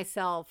trap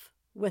myself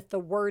with the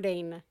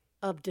wording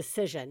of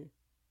decision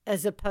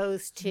as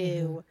opposed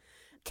to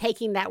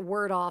taking that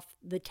word off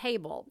the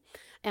table.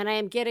 And I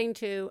am getting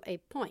to a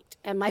point.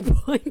 And my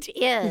point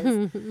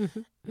is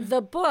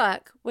the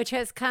book, which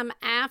has come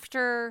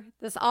after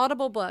this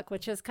Audible book,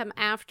 which has come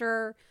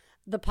after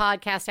the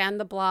podcast and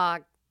the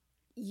blog,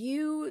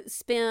 you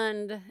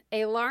spend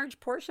a large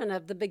portion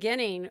of the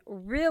beginning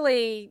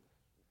really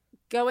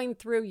going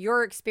through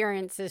your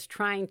experiences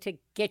trying to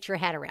get your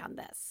head around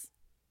this,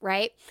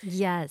 right?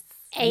 Yes.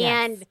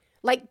 And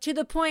like to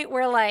the point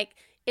where like,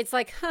 it's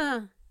like,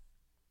 I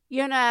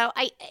know,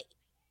 I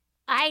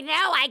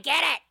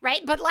get it,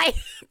 right? But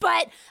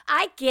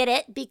I get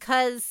it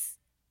because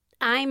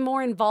I'm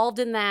more involved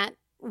in that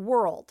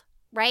world,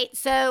 right?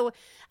 So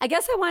I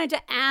guess I wanted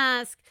to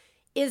ask,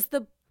 is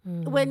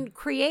when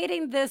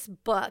creating this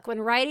book,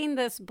 when writing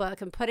this book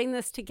and putting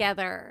this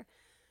together,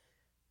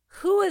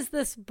 who is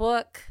this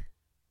book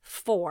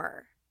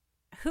for?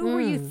 Who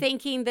were you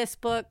thinking this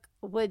book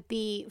would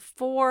be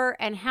for,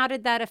 and how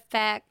did that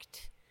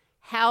affect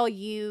how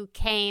you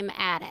came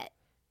at it?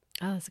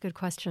 Oh, that's a good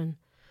question.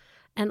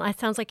 And it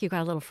sounds like you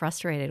got a little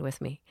frustrated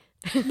with me.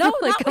 No,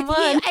 like, not with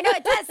you. I know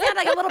it does sound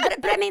like a little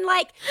bit, but I mean,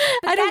 like,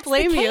 I don't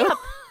blame you.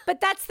 But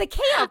that's the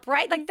camp,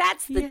 right? Like,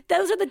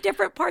 those are the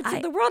different parts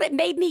of the world. It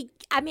made me,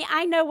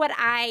 I know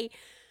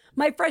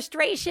my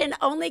frustration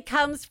only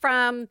comes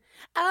from,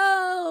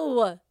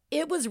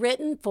 it was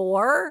written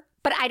for,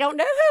 but I don't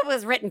know who it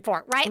was written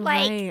for, right?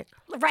 Like,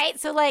 right.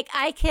 So like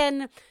I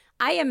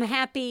am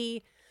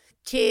happy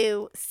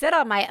to sit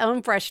on my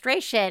own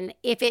frustration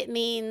if it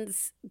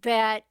means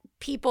that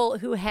people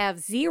who have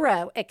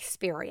zero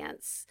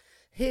experience,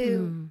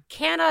 who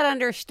cannot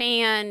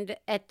understand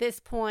at this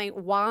point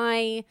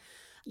why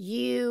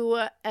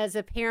you as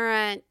a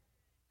parent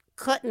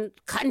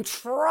couldn't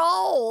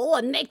control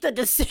and make the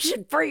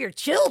decision for your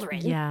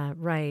children. Yeah,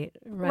 right.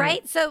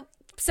 Right? So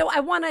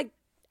I want to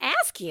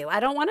ask you.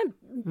 I don't want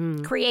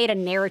to create a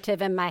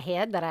narrative in my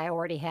head that I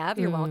already have.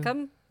 You're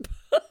welcome.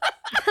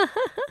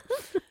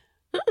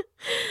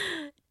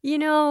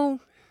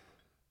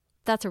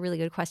 That's a really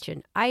good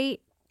question. I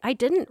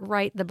didn't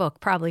write the book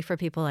probably for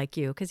people like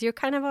you because you're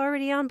kind of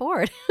already on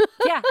board.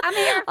 Yeah, I'm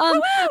here.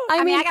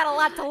 I mean, I got a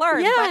lot to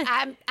learn,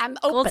 but I'm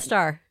open. Gold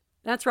star.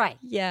 That's right.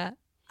 Yeah.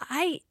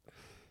 I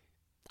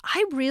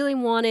really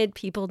wanted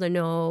people to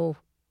know,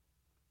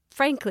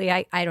 frankly,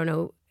 I don't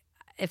know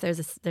if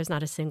there's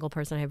not a single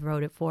person I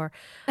wrote it for.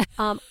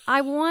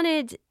 I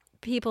wanted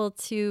people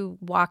to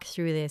walk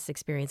through this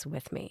experience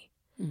with me.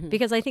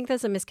 Because I think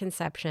there's a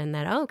misconception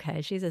that,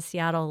 okay, she's a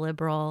Seattle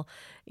liberal,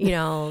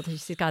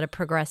 she's got a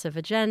progressive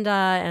agenda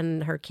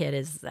and her kid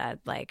is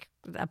like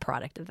a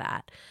product of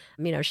that.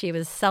 She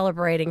was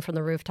celebrating from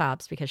the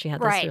rooftops because she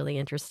had this really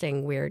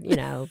interesting, weird,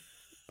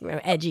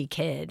 edgy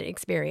kid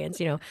experience,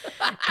 who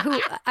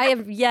I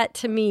have yet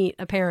to meet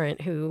a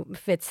parent who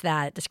fits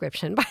that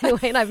description, by the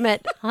way. And I've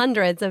met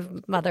hundreds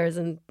of mothers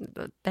and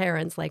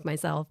parents like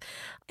myself.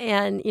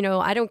 And,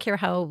 I don't care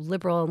how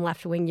liberal and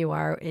left wing you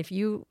are. If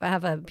you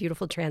have a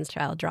beautiful trans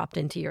child dropped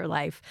into your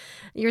life,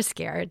 you're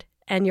scared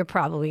and you're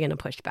probably going to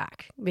push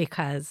back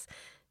because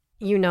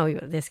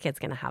this kid's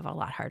going to have a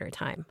lot harder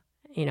time.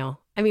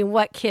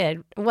 What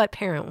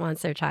parent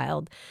wants their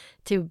child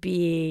to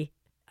be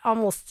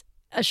almost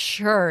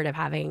assured of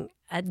having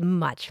a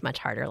much, much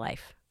harder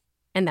life?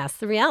 And that's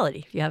the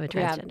reality if you have a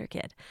transgender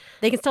kid.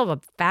 They can still have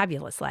a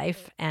fabulous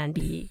life and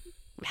be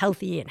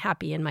healthy and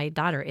happy, and my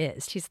daughter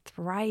is. She's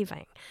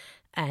thriving.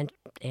 And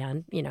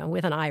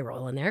with an eye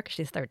roll in there because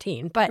she's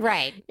 13. But,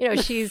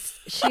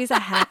 she's a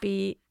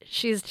happy,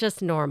 she's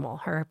just normal.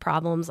 Her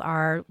problems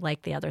are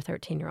like the other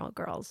 13-year-old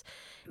girls.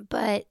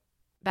 But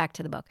back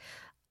to the book.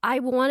 I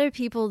wanted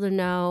people to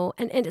know,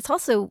 and it's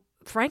also,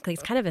 frankly,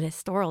 it's kind of an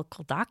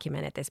historical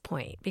document at this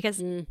point because,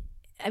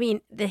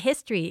 the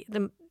history,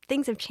 the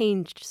things have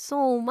changed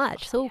so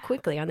much, so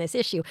quickly on this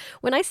issue.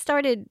 When I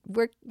started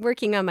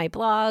working on my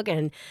blog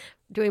and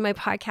doing my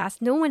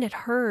podcast, no one had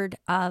heard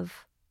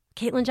of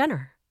Caitlyn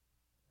Jenner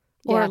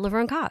or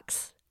Laverne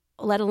Cox,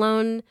 let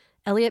alone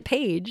Elliot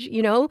Page.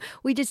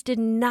 We just did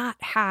not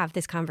have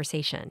this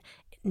conversation.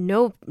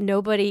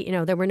 Nobody,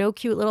 there were no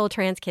cute little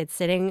trans kids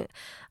sitting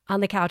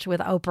on the couch with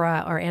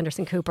Oprah or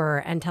Anderson Cooper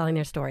and telling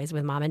their stories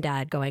with mom and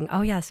dad going,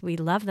 oh, yes, we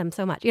love them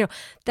so much.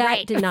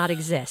 That did not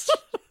exist.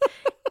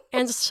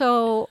 And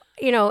so,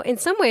 in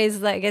some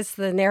ways, I guess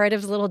the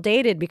narrative's a little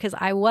dated because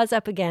I was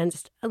up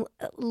against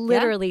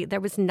literally there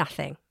was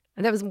nothing.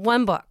 There was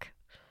one book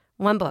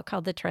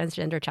called The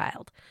Transgender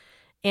Child.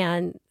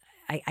 And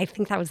I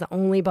think that was the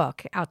only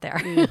book out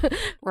there,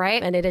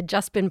 right? And it had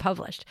just been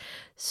published.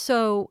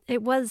 So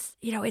it was,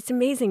 it's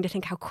amazing to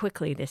think how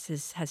quickly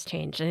this has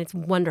changed. And it's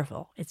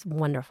wonderful. It's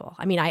wonderful.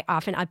 I mean, I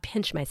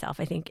pinch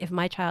myself. I think if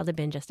my child had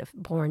been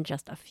born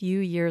just a few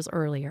years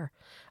earlier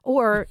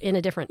or in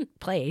a different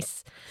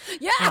place,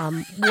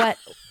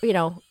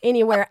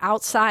 anywhere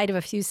outside of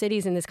a few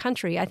cities in this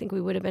country, I think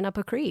we would have been up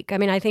a creek. I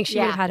mean, I think she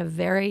would have had a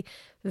very,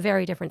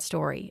 very different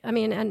story. I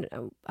mean,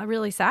 and a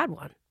really sad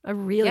one. A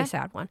really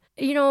sad one.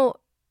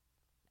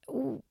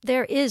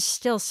 There is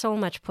still so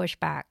much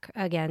pushback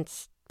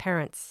against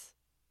parents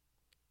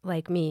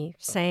like me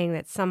saying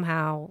that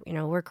somehow,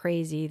 we're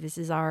crazy.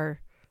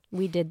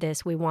 We did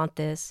this. We want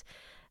this.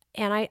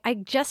 And I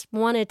just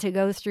wanted to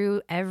go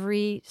through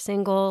every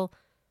single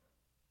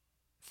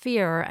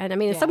fear. And I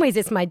mean, in some ways,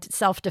 it's my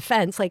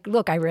self-defense. Like,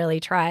 look, I really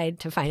tried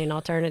to find an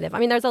alternative. I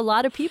mean, there's a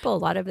lot of people,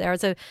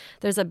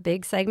 there's a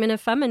big segment of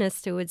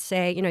feminists who would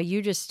say,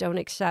 you just don't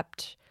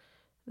accept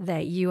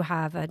that you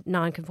have a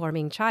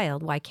non-conforming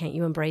child. Why can't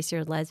you embrace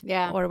your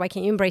lesbian or why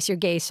can't you embrace your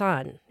gay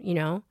son?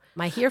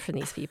 I hear from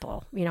these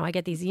people. I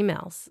get these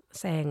emails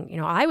saying,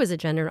 I was a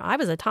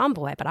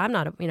tomboy, but I'm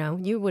not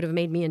you would have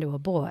made me into a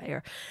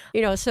boy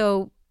or,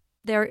 so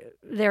there's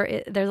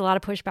a lot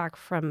of pushback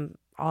from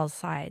all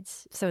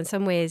sides. So in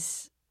some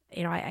ways,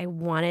 I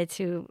wanted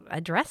to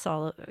address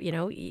all,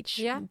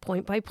 each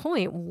point by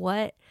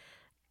point,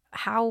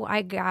 how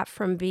I got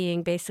from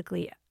being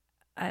basically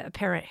a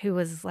parent who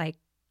was like,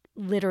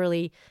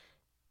 literally,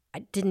 I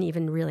didn't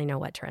even really know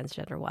what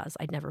transgender was.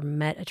 I'd never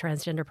met a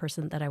transgender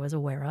person that I was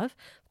aware of.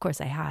 Of course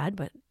I had,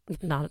 but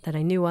not that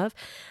I knew of.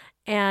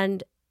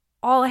 And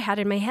all I had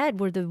in my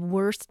head were the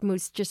worst,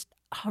 most just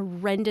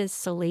horrendous,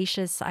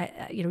 salacious,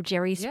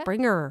 Jerry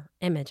Springer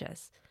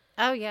images.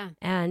 Oh, yeah.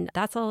 And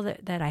that's all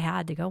that I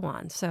had to go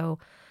on. So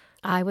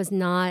I was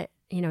not,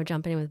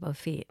 jumping in with both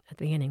feet at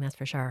the beginning, that's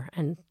for sure.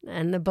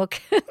 And the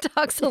book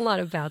talks a lot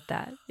about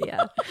that.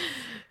 Yeah.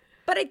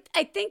 But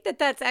I think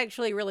that's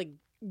actually really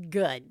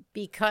good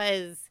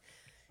because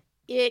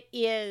it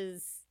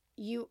is,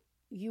 you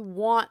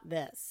want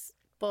this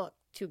book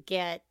to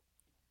get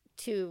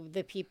to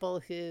the people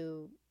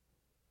who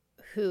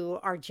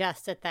are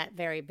just at that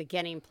very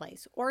beginning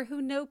place or who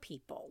know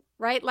people,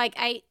 right? Like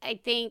I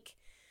think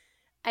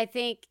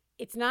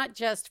it's not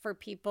just for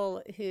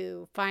people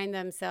who find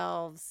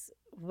themselves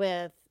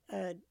with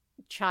a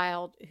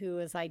child who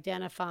is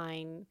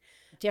identifying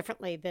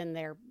differently than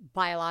their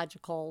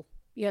biological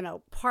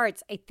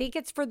parts. I think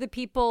it's for the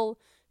people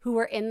who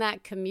are in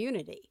that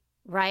community,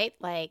 right?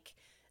 Like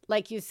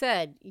you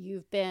said,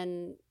 you've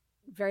been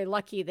very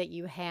lucky that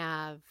you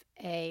have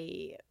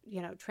a,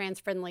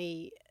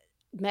 trans-friendly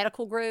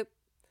medical group,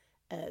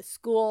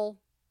 school,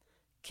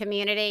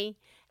 community.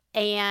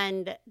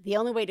 And the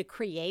only way to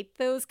create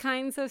those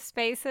kinds of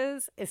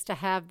spaces is to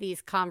have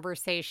these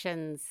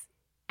conversations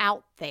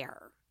out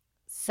there.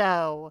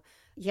 So,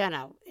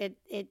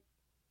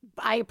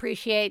 I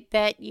appreciate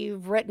that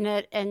you've written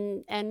it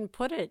and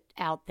put it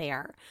out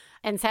there.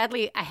 And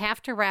sadly, I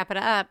have to wrap it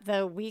up,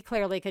 though we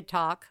clearly could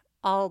talk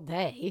all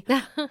day.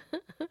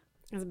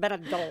 It's been a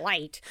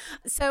delight.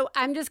 So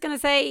I'm just going to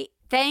say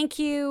thank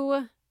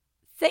you.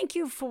 Thank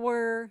you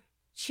for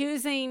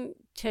choosing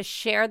to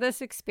share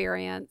this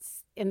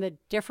experience in the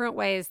different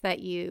ways that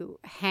you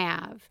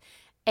have.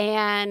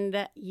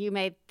 And you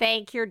may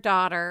thank your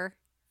daughter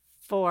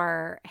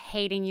for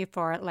hating you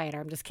for it later.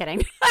 I'm just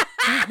kidding.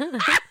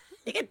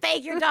 You can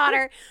thank your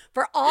daughter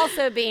for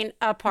also being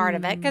a part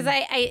of it because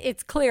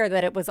it's clear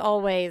that it was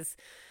always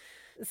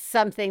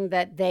something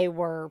that they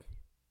were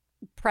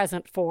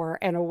present for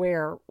and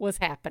aware was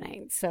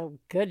happening. So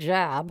good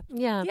job.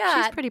 Yeah,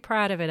 she's pretty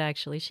proud of it,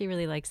 actually. She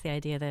really likes the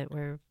idea that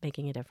we're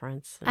making a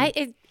difference.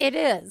 It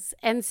is.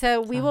 And so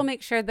we will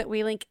make sure that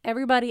we link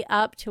everybody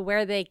up to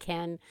where they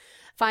can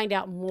find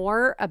out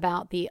more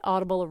about the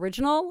Audible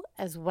original,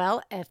 as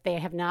well if they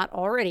have not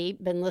already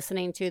been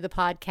listening to the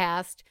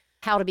podcast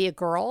How to Be a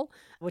Girl,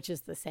 which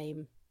is the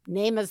same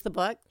name as the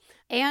book,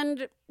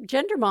 and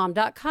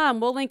gendermom.com.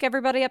 We'll link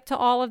everybody up to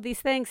all of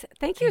these things.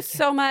 Thank you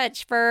so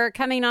much for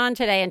coming on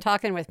today and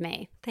talking with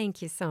me.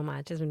 Thank you so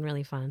much. It's been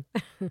really fun.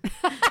 Thank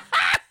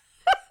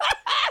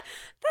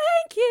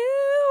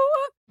you.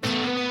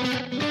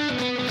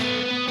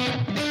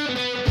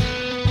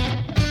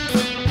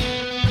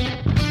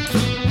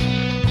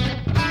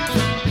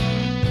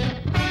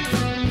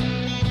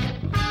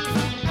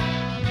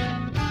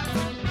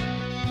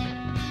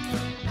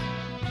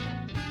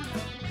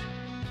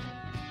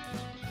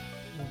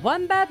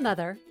 One Bad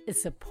Mother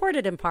is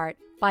supported in part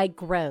by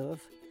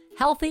Grove.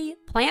 Healthy,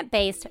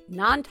 plant-based,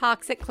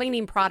 non-toxic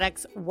cleaning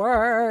products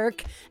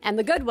work, and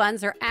the good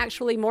ones are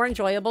actually more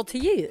enjoyable to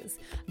use.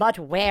 But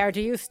where do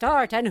you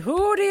start and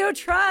who do you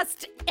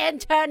trust?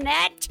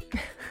 Internet!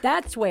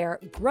 That's where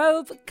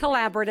Grove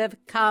Collaborative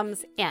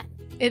comes in.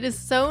 It is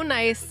so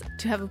nice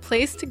to have a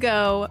place to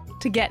go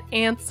to get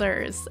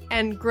answers,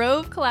 and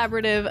Grove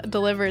Collaborative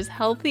delivers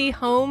healthy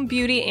home,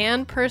 beauty,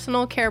 and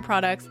personal care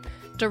products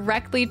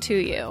directly to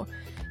you.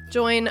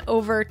 Join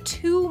over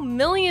 2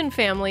 million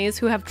families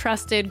who have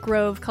trusted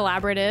Grove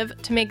Collaborative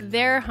to make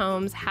their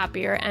homes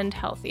happier and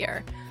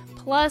healthier.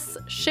 Plus,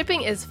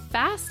 shipping is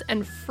fast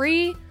and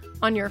free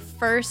on your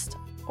first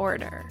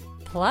order.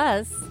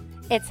 Plus,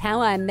 it's how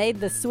I made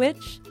the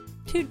switch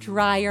to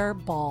dryer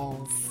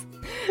balls.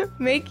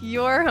 Make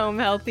your home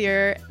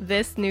healthier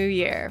this new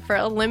year. For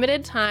a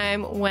limited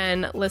time,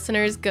 when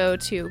listeners go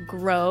to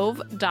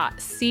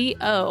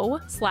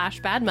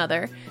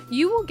grove.co/badmother,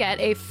 you will get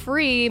a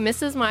free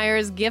Mrs.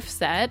 Meyer's gift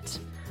set,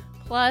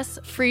 plus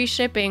free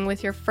shipping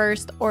with your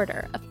first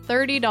order, a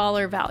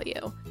 $30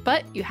 value.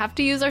 But you have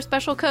to use our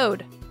special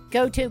code.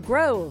 Go to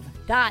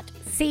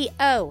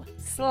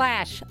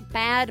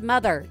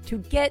grove.co/badmother to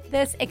get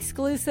this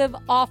exclusive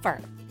offer.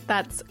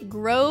 That's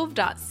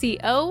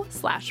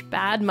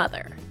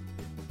grove.co/badmother.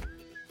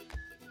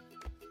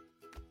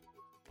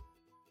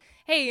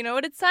 Hey, you know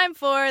what it's time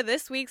for?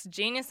 This week's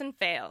Genius and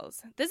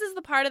Fails. This is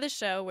the part of the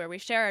show where we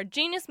share our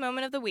genius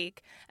moment of the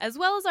week, as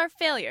well as our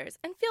failures,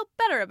 and feel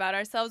better about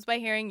ourselves by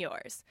hearing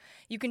yours.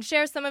 You can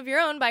share some of your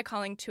own by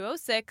calling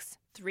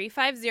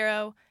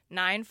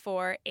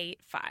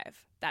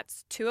 206-350-9485.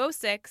 That's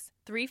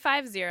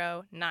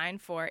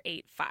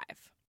 206-350-9485.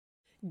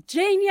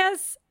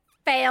 Genius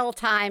fail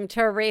time,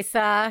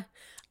 Teresa.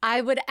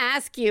 I would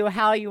ask you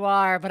how you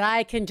are, but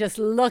I can just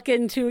look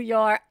into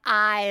your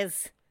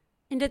eyes.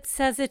 And it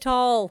says it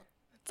all.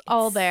 It's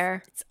all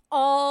there. It's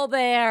all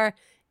there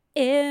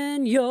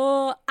in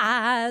your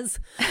eyes.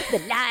 The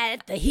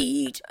light, the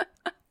heat.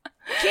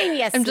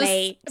 Genius, I'm just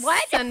mate.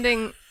 What? I'm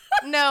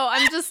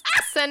just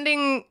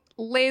sending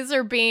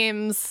laser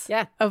beams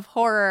Yeah. of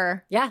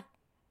horror Yeah.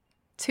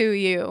 to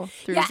you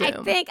through Zoom.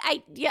 I think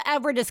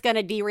we're just going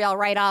to derail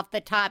right off the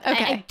top.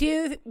 Okay.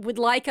 I would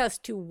like us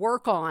to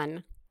work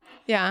on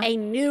a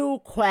new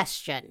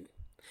question.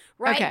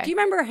 Right? Okay. Do you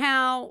remember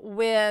how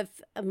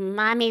with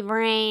Mommy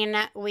Brain,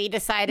 we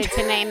decided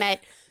to name it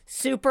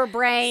Super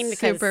Brain?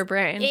 because Super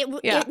Brain.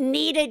 It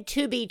needed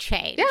to be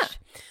changed. Yeah.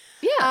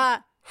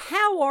 Yeah.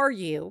 How are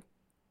you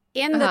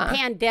in the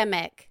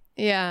pandemic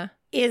Yeah.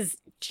 is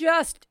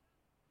just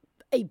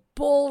a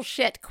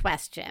bullshit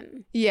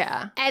question.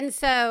 Yeah. And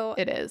so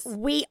It is.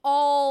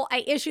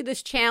 I issue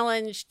this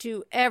challenge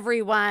to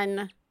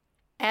everyone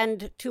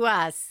and to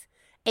us,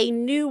 a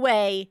new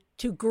way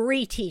to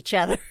greet each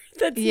other.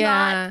 That's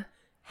not,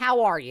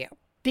 how are you?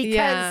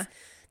 Because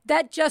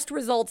that just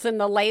results in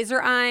the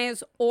laser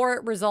eyes, or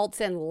it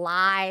results in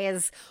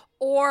lies,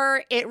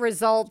 or it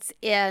results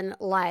in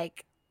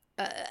like,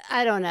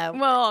 I don't know.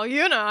 Well,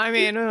 I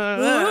mean,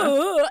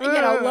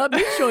 Let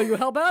me show you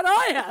how bad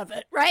I have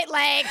it. Right?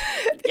 Like,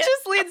 it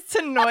just leads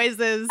to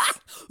noises.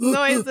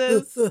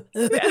 Noises.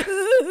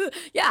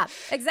 Yeah,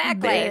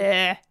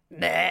 exactly.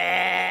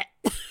 Bleh.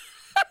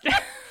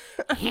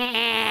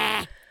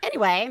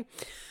 Anyway.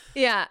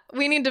 Yeah,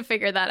 we need to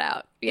figure that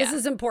out. Yeah. This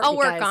is important, I'll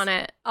work guys. on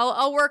it.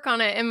 I'll work on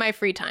it in my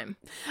free time.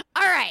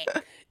 All right.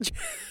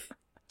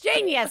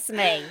 Genius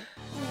me.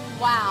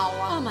 Wow.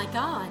 Oh my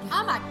God.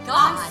 Oh my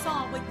God. I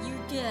saw what you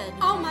did.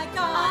 Oh my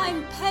God.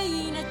 I'm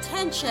paying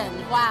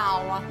attention.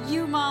 Wow.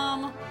 You,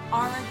 Mom,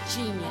 are a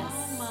genius.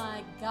 Oh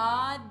my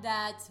God.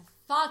 That's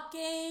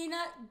fucking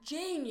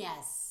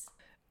genius.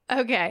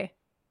 Okay.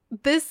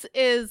 This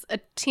is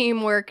a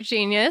teamwork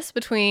genius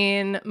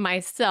between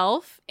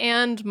myself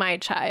and my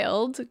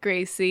child,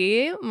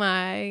 Gracie,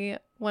 my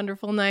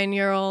wonderful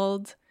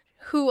 9-year-old,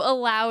 who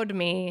allowed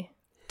me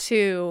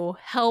to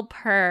help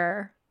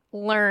her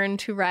learn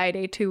to ride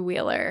a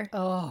two-wheeler.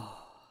 Oh.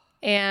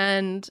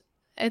 And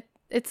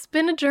it's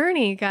been a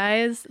journey,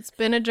 guys. It's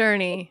been a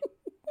journey.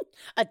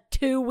 A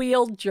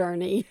two-wheeled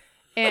journey.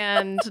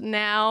 And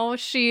now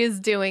she is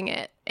doing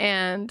it.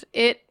 And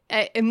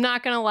I'm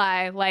not going to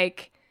lie,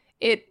 like,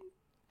 it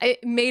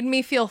made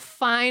me feel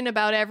fine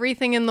about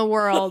everything in the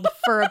world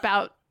for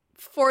about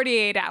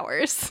 48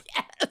 hours.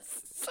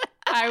 Yes.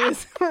 I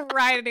was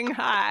riding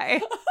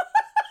high.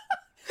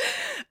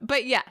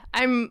 But yeah,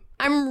 I'm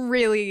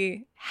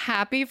really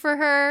happy for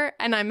her,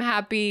 and I'm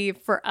happy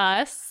for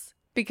us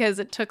because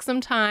it took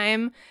some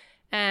time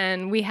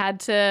and we had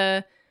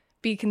to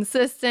be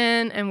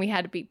consistent and we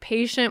had to be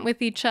patient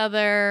with each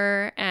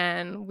other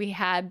and we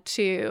had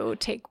to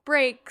take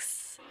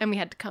breaks and we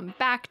had to come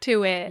back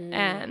to it.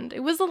 And it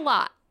was a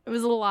lot. It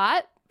was a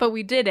lot, but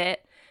we did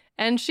it.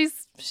 And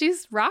she's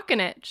rocking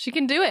it. She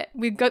can do it.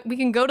 We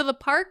can go to the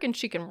park and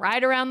she can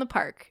ride around the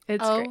park.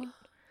 It's great.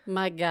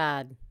 My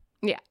God.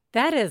 Yeah.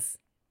 That is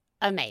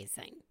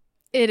amazing.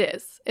 It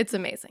is. It's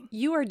amazing.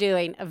 You are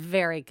doing a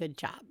very good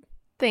job.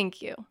 Thank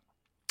you.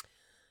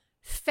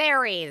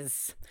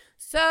 Fairies.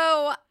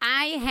 So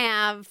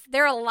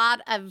there are a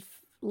lot of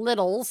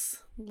little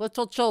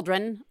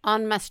children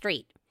on my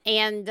street.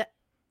 And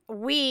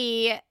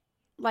we,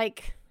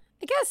 like,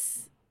 I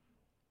guess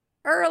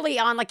early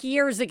on, like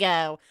years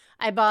ago,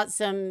 I bought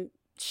some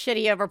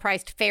shitty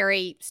overpriced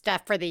fairy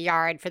stuff for the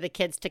yard for the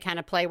kids to kind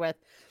of play with.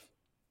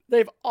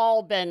 They've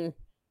all been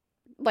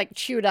like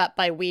chewed up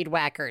by weed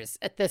whackers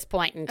at this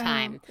point in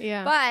time.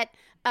 Yeah. But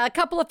a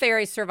couple of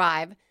fairies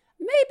survive.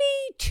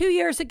 Maybe 2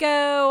 years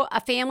ago,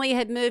 a family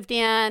had moved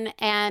in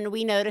and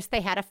we noticed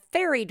they had a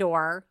fairy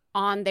door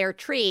on their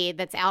tree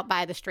that's out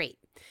by the street.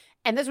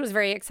 And this was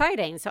very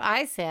exciting. So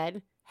I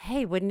said,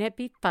 hey, wouldn't it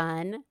be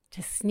fun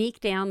to sneak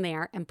down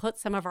there and put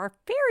some of our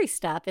fairy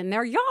stuff in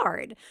their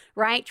yard,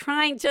 right?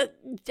 Trying to,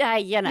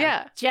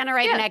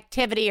 generate an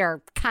activity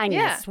or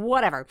kindness,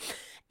 whatever.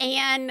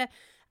 And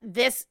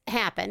this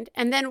happened.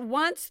 And then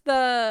once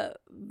the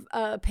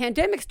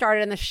pandemic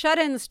started and the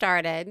shut-in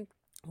started,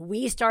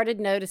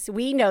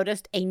 we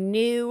noticed a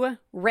new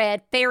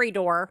red fairy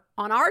door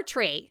on our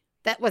tree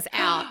that was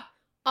out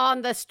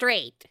on the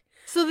street.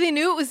 So they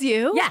knew it was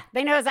you? Yeah,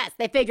 they knew it was us.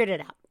 They figured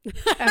it out.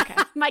 Okay.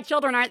 My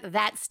children aren't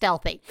that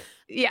stealthy.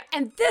 Yeah.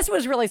 And this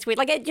was really sweet.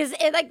 Like it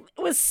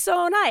was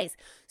so nice.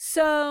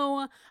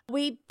 So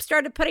we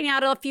started putting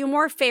out a few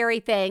more fairy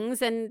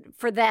things and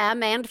for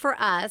them and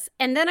for us.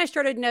 And then I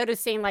started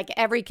noticing like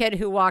every kid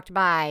who walked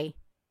by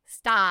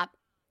stop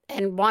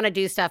and want to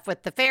do stuff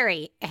with the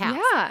fairy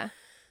house. Yeah.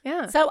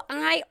 Yeah. So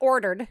I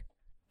ordered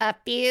a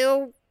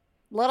few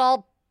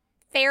little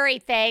fairy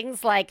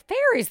things. Like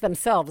fairies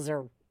themselves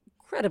are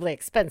incredibly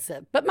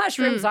expensive, but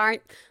mushrooms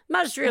aren't.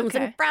 Mushrooms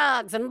and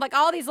frogs and like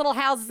all these little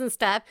houses and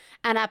stuff.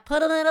 And I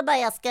put them in a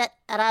basket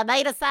and I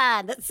made a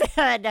sign that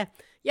said,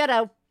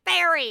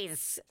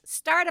 fairies,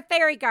 start a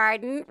fairy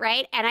garden,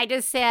 right? And I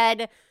just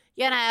said,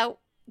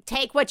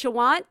 take what you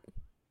want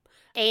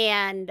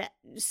and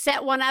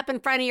set one up in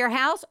front of your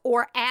house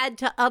or add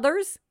to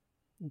others.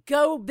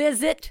 Go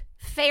visit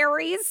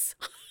fairies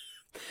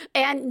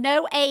and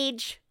no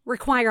age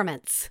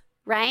requirements.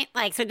 Right?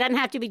 Like, so it doesn't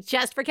have to be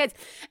just for kids.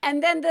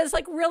 And then this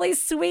like really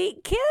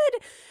sweet kid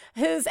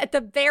who's at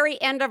the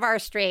very end of our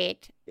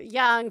street,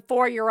 young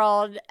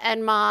 4-year-old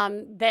and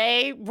mom,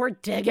 they were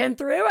digging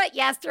through it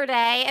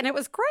yesterday and it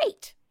was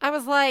great. I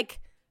was like,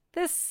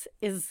 this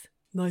is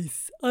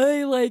nice.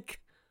 I like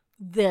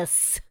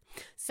this.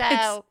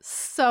 So it's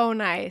so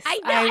nice. I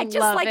know. I just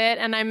love like it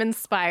and I'm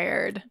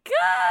inspired.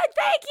 Good.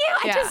 Thank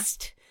you.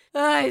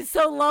 I'm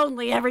so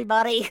lonely,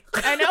 everybody.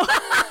 I know.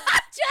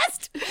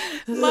 Just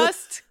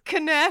must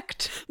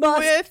connect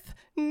with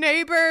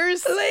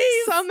neighbors.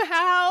 Please.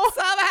 Somehow.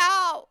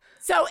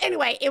 So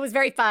anyway, it was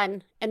very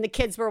fun and the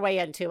kids were way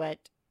into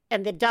it.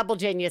 And the double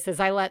genius is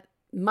I let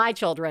my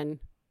children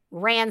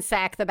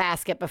ransack the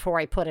basket before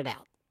I put it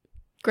out.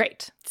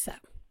 Great. So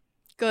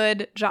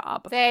good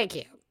job. Thank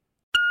you.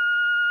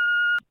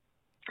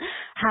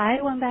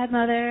 Hi, One Bad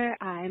Mother.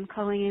 I'm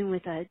calling in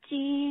with a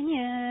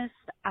genius.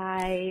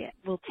 I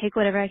will take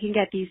whatever I can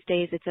get these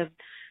days. It's a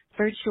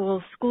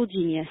virtual school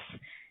genius.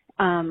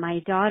 My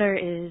daughter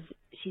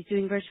she's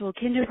doing virtual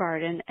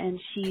kindergarten and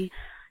she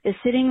is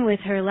sitting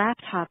with her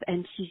laptop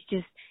and she's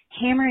just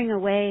hammering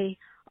away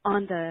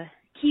on the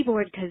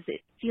keyboard because it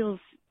feels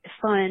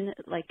fun.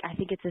 Like I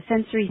think it's a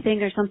sensory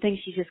thing or something.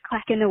 She's just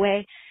clacking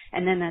away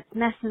and then that's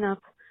messing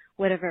up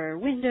whatever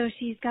window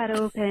she's got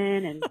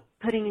open and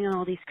putting in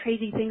all these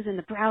crazy things in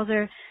the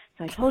browser.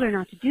 So I told her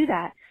not to do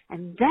that.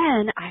 And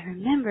then I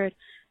remembered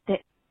that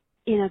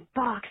in a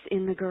box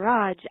in the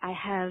garage, I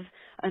have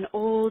an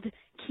old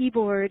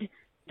keyboard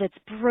that's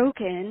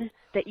broken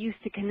that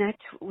used to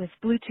connect with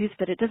Bluetooth,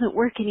 but it doesn't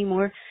work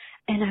anymore.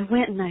 And I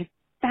went and I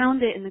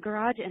found it in the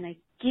garage and I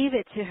gave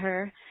it to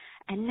her.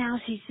 And now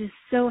she's just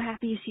so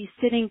happy. She's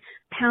sitting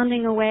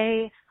pounding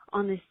away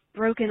on this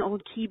broken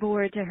old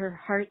keyboard to her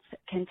heart's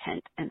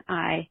content. And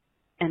I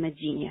am a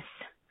genius.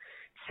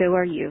 So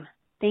are you.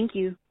 Thank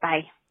you.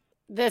 Bye.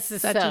 This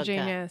is such so a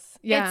genius.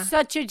 Good. Yeah. It's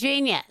such a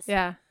genius.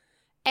 Yeah.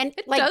 And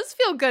it does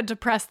feel good to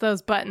press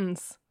those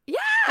buttons. Yeah.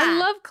 I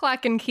love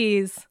clacking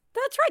keys.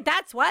 That's right.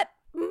 That's what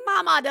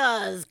Mama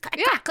does. Clack,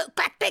 clack, clack,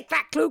 clack, clack,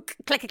 clack, click,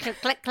 click,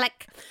 click, click,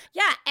 click.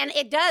 Yeah. And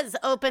it does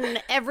open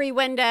every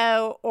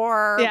window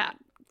or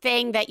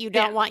thing that you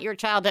don't want your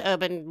child to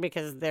open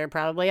because they're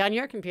probably on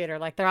your computer,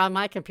 like they're on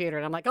my computer.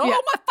 And I'm like, my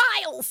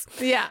files.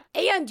 Yeah.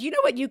 And you know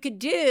what you could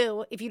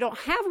do if you don't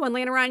have one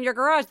laying around your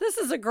garage? This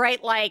is a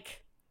great,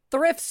 like,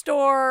 thrift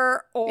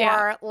store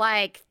or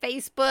like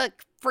Facebook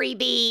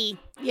freebie,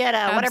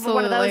 whatever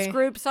one of those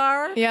groups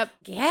are. Yep.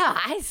 Yeah,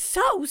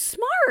 so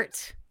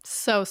smart.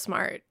 So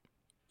smart.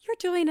 You're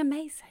doing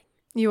amazing.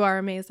 You are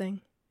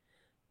amazing.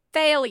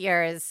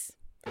 Failures.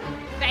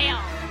 Fail,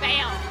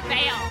 fail,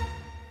 fail,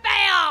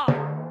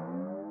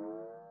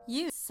 fail.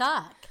 You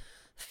suck.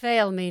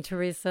 Fail me,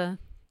 Teresa.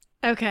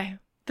 Okay.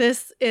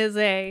 This is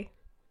a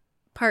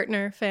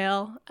partner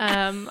fail.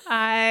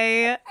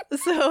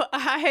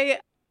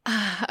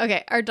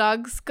 Okay, our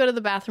dogs go to the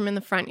bathroom in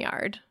the front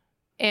yard.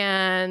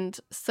 And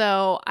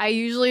so I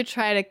usually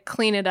try to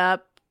clean it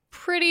up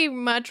pretty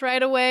much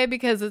right away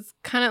because it's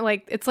kind of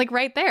like, it's like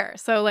right there.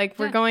 So like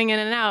we're going in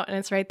and out and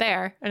it's right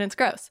there and it's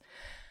gross.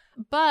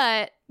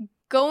 But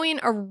going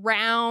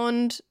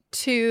around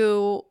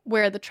to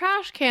where the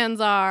trash cans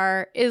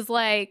are is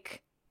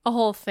like a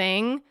whole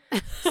thing.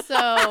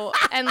 So,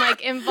 and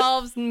like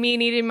involves me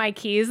needing my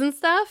keys and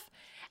stuff.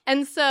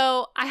 And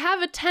so I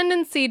have a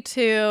tendency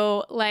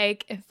to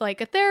like, if like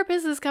a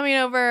therapist is coming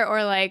over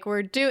or like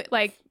we're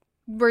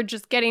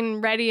just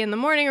getting ready in the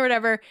morning or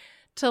whatever,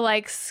 to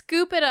like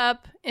scoop it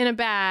up in a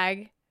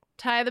bag,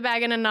 tie the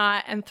bag in a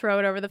knot and throw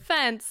it over the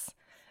fence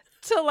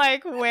to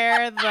like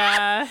where the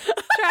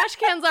trash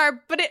cans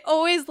are. But it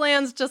always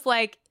lands just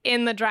like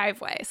in the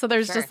driveway. So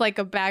there's just like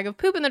a bag of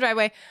poop in the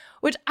driveway,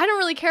 which I don't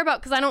really care about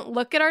because I don't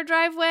look at our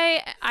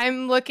driveway.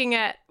 I'm looking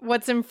at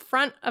what's in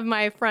front of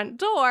my front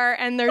door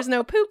and there's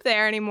no poop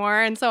there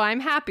anymore. And so I'm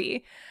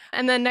happy.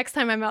 And then next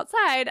time I'm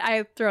outside,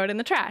 I throw it in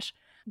the trash.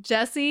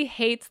 Jesse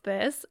hates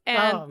this.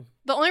 And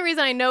the only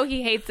reason I know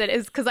he hates it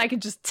is because I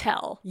could just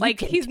tell. Like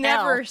he's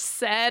never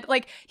said,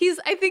 like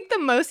I think the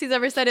most he's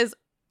ever said is,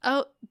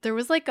 oh, there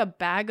was like a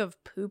bag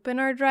of poop in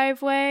our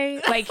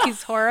driveway. Like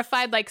he's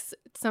horrified, like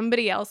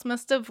somebody else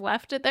must have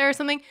left it there or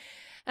something.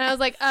 And I was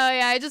like, oh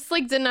yeah, I just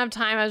like didn't have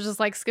time. I was just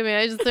like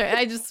skimming.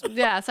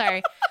 Yeah,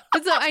 sorry.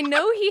 But so I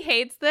know he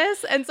hates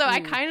this. And so I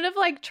kind of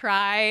like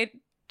try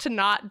to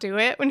not do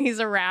it when he's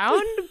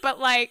around, but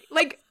like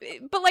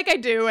I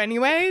do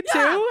anyway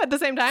too at the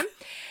same time.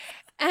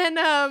 And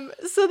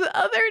so the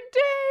other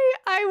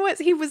day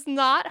he was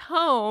not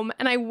home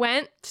and I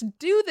went to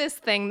do this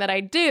thing that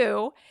I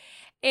do.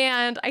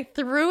 And I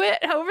threw it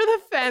over the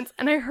fence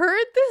and I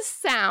heard this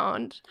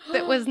sound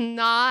that was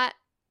not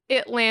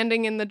it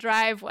landing in the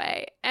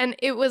driveway. And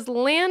it was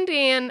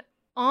landing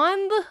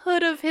on the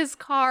hood of his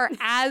car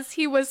as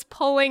he was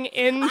pulling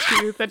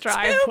into the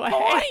driveway. 2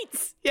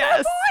 points!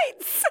 Yes.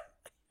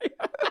 2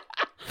 points!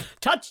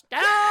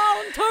 Touchdown,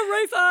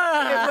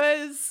 Teresa! It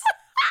was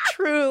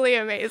truly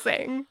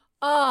amazing.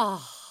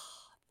 Oh,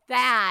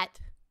 that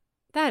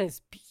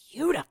is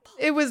beautiful.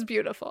 It was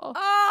beautiful.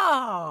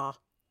 Oh,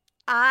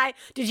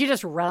 did you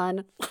just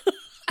run?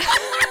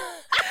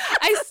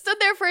 I stood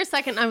there for a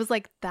second. I was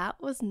like, that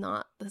was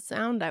not the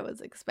sound I was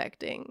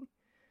expecting.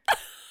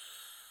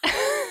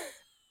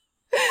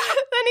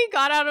 Then he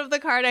got out of the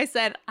car and I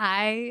said,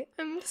 I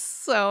am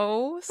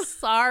so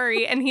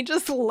sorry. And he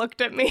just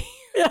looked at me.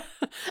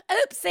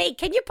 Oopsie,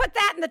 can you put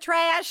that in the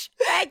trash?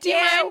 Thank you.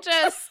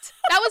 That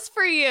was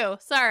for you.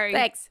 Sorry.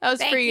 Thanks. That was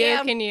Thank for you.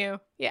 you. Can you?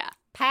 Yeah.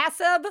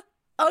 Passive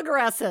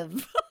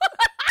aggressive.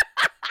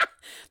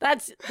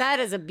 That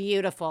is a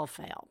beautiful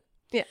fail.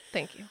 Yeah.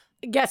 Thank you.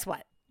 Guess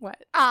what?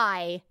 What?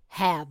 I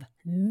have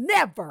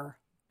never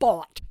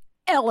bought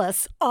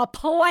Ellis a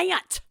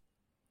plant.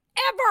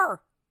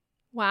 Ever.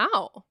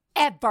 Wow.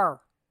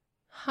 Ever.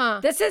 Huh.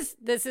 This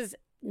is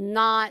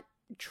not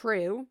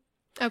true.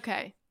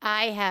 Okay.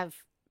 I have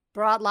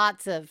brought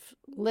lots of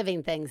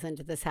living things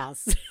into this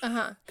house.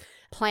 Uh-huh.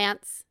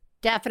 Plants,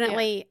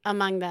 definitely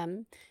among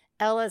them.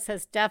 Ellis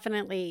has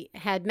definitely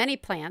had many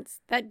plants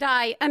that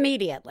die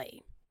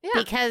immediately. Yeah.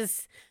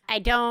 Because I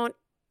don't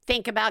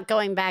think about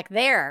going back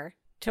there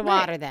to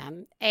water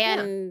them.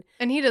 And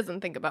he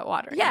doesn't think about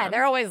watering them.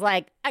 They're always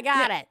like, I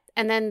got it.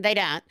 And then they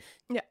don't.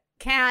 Yeah.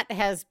 Cat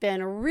has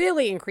been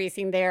really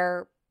increasing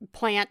their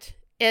plant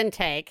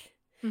intake.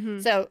 Mm-hmm.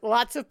 So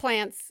lots of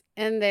plants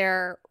in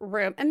their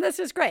room. And this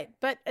is great.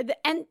 But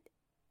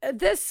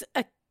this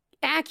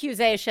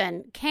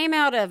accusation came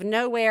out of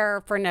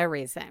nowhere for no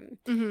reason.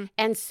 Mm-hmm.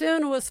 And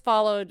soon was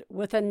followed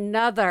with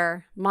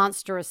another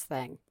monstrous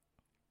thing.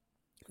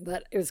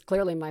 But it was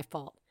clearly my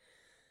fault.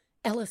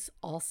 Ellis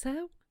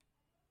also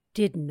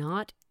did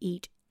not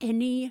eat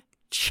any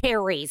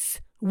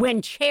cherries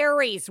when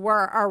cherries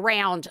were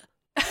around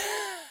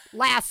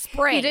last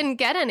spring. He didn't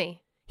get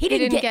any. He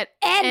didn't get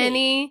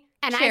any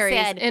cherries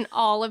I said, in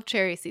all of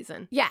cherry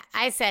season. Yeah,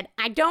 I said,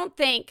 I don't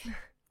think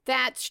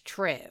that's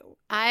true.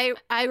 I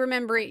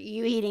remember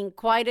you eating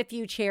quite a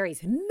few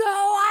cherries. No,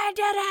 I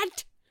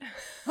didn't.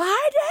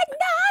 I did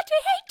not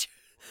eat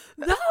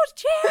those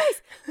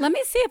cherries. Let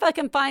me see if I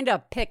can find a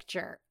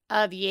picture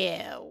of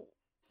you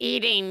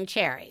eating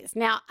cherries.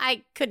 Now,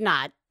 I could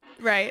not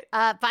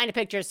find a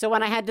picture. So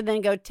when I had to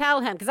then go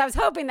tell him, because I was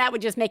hoping that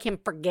would just make him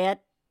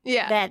forget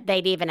that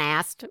they'd even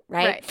asked,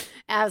 right?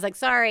 And I was like,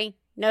 sorry,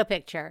 no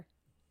picture.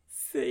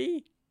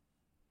 See?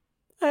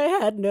 I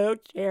had no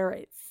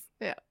cherries.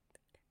 Yeah.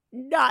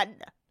 None.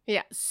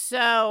 Yeah.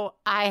 So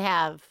I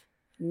have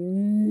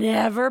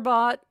never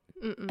bought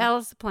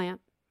Ellis a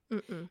plant.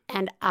 Mm-mm.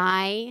 And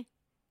I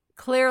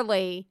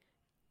clearly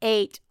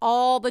ate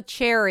all the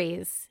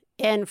cherries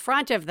in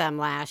front of them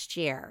last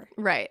year.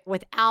 Right.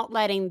 Without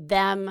letting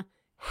them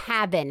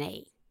have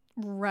any.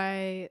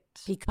 Right.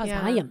 Because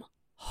I am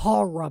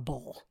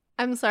horrible.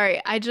 I'm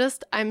sorry.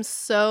 I'm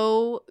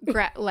so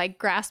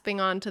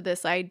grasping onto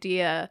this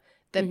idea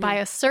that by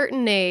a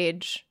certain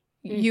age,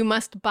 you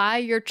must buy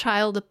your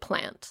child a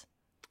plant.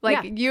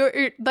 Like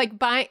you're like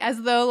buying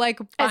as though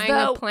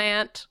a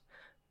plant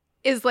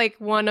is like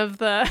one of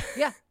the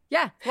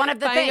one of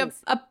the buying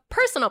things. a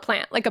personal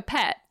plant, like a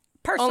pet.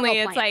 Personal Only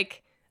plant. it's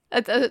like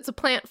it's a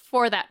plant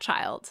for that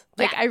child.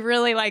 Like, Yeah. I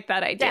really like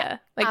that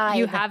idea. Like,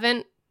 you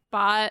haven't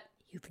bought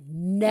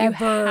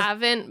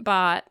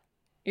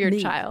your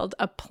child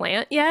a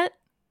plant yet.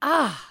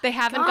 They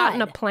haven't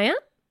gotten a plant.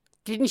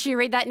 Didn't she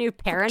read that new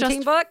parenting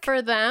Just book?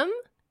 for them?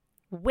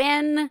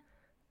 When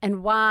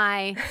and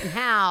why and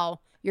how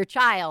your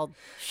child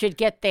should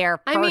get their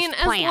first plant.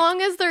 As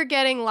long as they're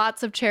getting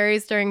lots of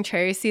cherries during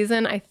cherry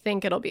season, I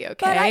think it'll be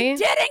okay. But I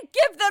didn't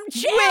give them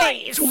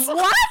cherries. Wait,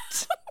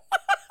 what?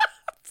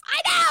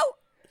 I know.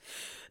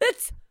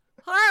 It's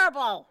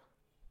horrible.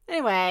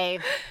 Anyway,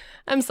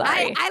 I'm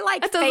sorry. I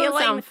like that doesn't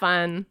failing. sound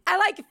fun. I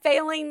like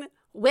failing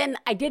when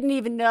I didn't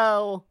even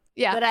know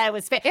that I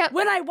was failing.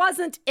 When I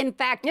wasn't, in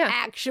fact,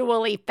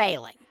 actually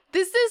failing.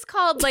 This is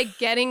called like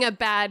getting a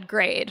bad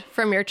grade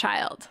from your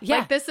child. Yeah.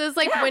 Like, this is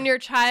like when your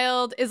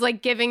child is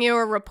like giving you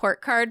a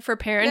report card for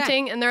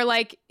parenting and they're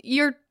like,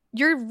 you're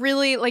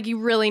really like, you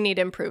really need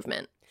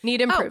improvement.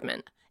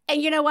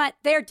 And you know what?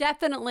 They're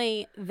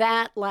definitely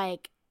that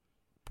like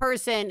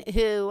person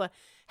who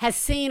has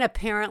seen a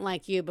parent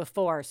like you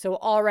before, so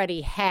already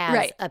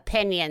has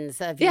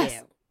opinions of you.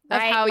 Of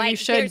how you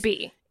should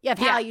be. Of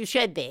how you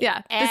should be.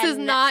 Yeah. This is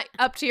not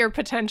up to your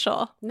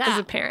potential as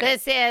a parent.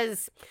 This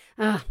is,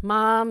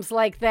 moms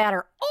like that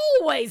are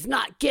always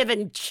not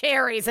given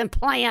cherries and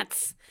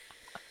plants.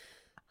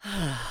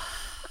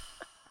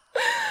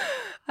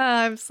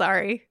 I'm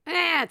sorry.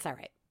 It's all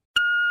right.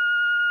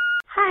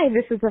 Hi,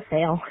 this is a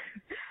fail.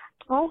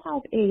 I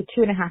have a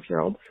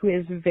 2.5-year-old who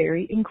is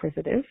very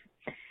inquisitive.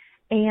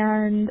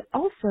 And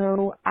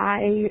also,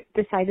 I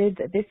decided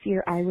that this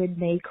year I would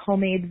make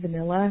homemade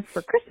vanilla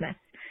for Christmas.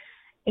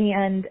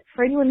 And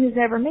for anyone who's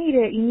never made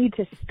it, you need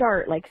to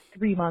start like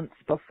 3 months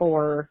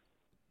before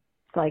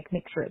to like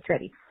make sure it's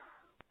ready.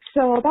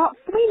 So about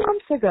 3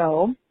 months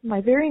ago,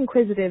 my very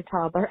inquisitive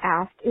toddler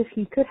asked if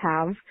he could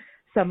have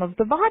some of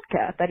the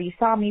vodka that he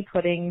saw me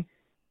putting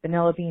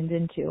vanilla beans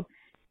into.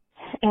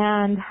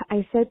 And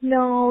I said,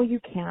 no, you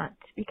can't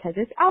because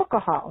it's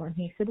alcohol. And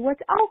he said,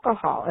 what's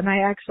alcohol? And I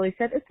actually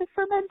said, it's a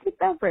fermented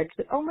beverage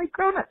that only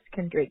grown-ups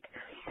can drink.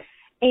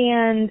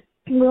 And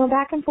we went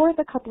back and forth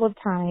a couple of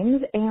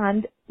times,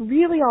 and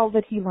really all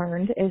that he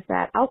learned is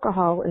that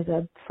alcohol is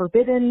a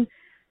forbidden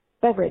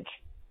beverage.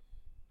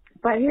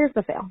 But here's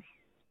the fail.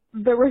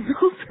 The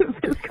result of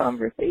this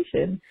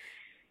conversation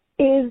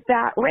is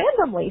that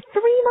randomly,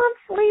 3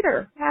 months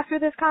later after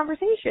this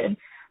conversation,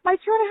 my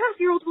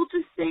 2.5-year-old will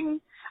just sing,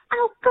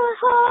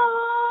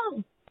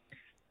 alcohol!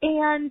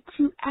 And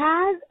to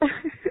add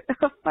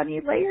a funny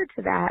layer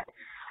to that,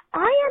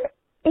 I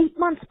am 8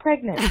 months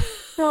pregnant.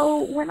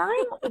 So when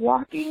I'm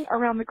walking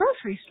around the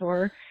grocery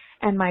store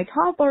and my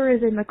toddler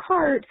is in the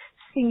cart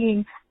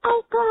singing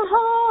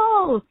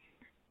alcohol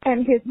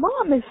and his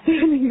mom is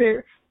standing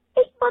there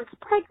 8 months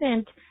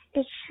pregnant,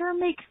 it sure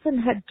makes some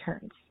head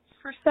turns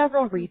for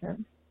several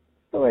reasons.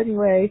 So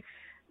anyway,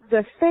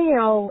 the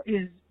fail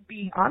is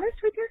being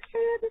honest with your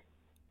kid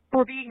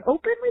or being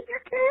open with your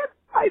kid.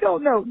 I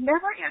don't know.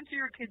 Never answer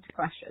your kids'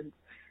 questions.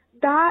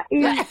 That's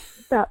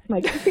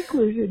my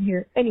conclusion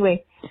here.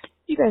 Anyway,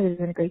 you guys are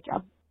doing a great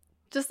job.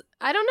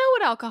 I don't know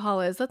what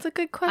alcohol is. That's a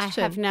good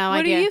question. I have no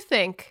idea. What do you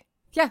think?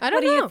 Yeah, I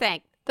don't know. What do you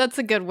think? That's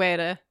a good way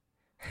to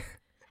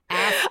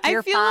ask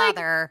your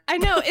father. I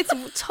know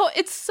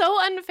it's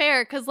so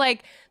unfair because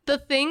like the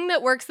thing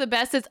that works the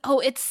best is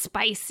it's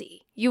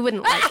spicy. You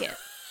wouldn't like it.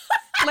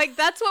 Like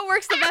that's what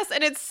works the best,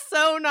 and it's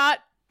so not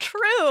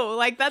true.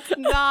 Like that's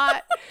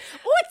not.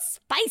 Oh, it's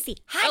spicy.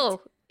 Hot.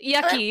 Oh,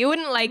 yucky. You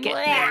wouldn't like it.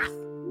 Blah.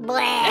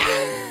 Blah.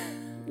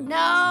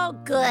 No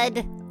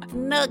good.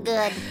 No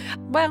good.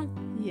 Well,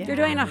 you're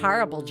doing a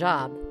horrible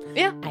job.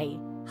 Yeah. I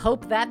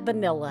hope that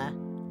vanilla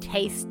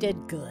tasted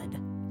good.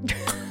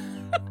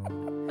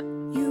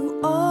 You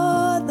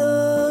are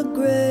the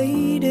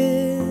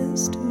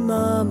greatest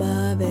mom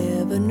I've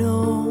ever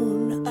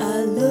known.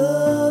 I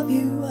love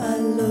you, I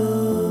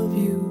love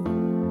you.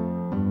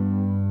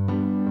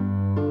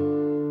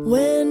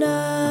 When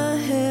I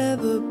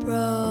have a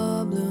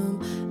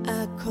problem,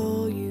 I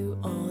call you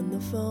on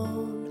the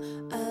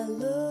phone. I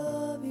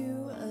love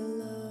you, I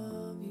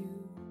love you.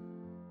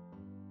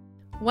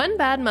 One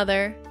Bad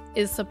Mother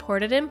is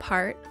supported in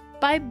part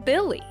by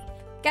Billy.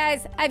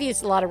 Guys, I've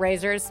used a lot of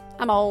razors.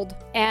 I'm old.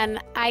 And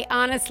I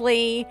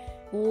honestly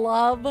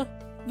love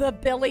the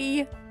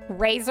Billy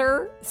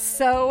razor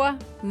so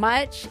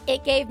much.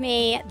 It gave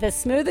me the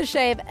smoothest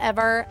shave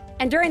ever.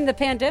 And during the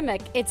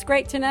pandemic, it's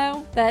great to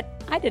know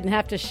that I didn't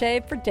have to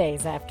shave for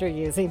days after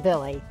using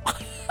Billy.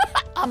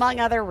 Among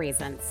other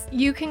reasons.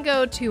 You can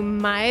go to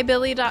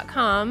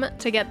mybilly.com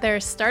to get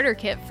their starter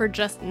kit for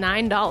just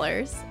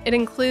 $9. It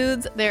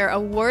includes their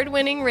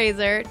award-winning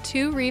razor,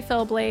 2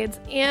 refill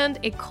blades, and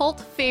a cult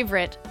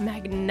favorite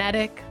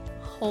magnetic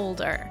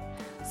holder.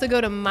 So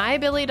go to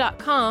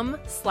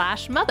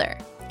mybilly.com/mother.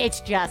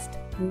 It's just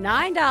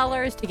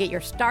 $9 to get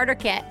your starter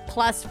kit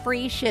plus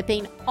free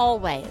shipping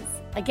always.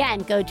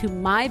 Again, go to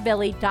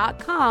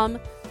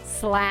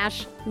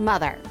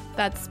mybilly.com/mother.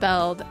 That's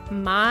spelled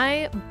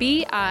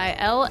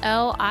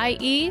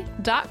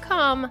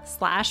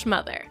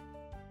mybillie.com/mother.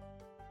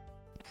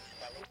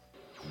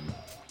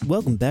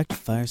 Welcome back to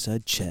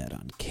Fireside Chat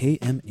on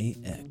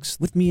KMAX.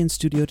 With me in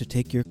studio to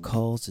take your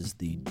calls is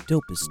the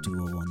dopest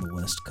duo on the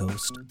West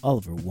Coast,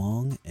 Oliver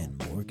Wong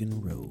and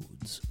Morgan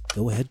Rhodes.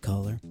 Go ahead,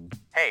 caller.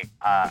 Hey,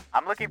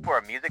 I'm looking for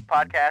a music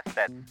podcast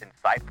that's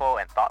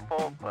insightful and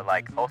thoughtful, but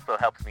also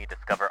helps me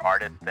discover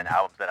artists and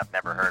albums that I've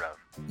never heard of.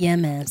 Yeah,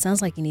 man.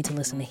 Sounds like you need to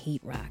listen to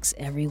Heat Rocks.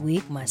 Every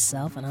week,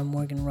 myself, and I'm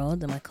Morgan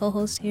Rhodes, and my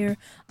co-host here,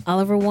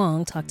 Oliver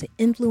Wong, talk to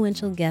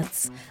influential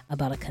guests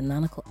about a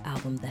canonical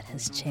album that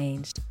has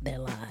changed their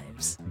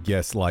lives.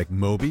 Guests like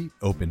Moby,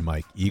 Open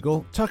Mike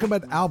Eagle, talk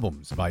about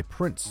albums by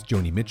Prince,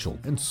 Joni Mitchell,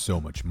 and so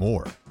much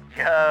more.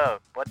 Yo,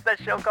 what's that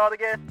show called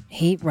again?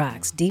 Heat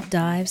Rocks, deep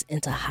dives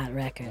into hot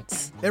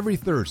records. Every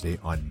Thursday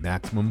on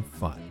Maximum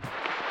Fun.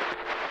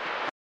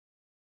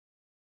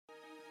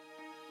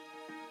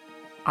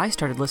 I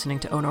started listening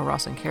to Ono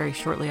Ross and Carey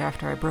shortly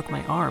after I broke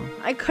my arm.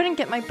 I couldn't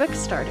get my book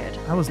started.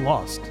 I was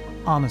lost,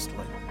 honestly.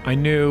 I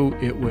knew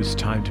it was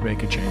time to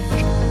make a change.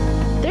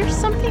 There's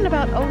something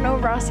about Ono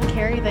Ross and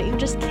Carey that you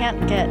just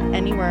can't get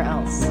anywhere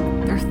else.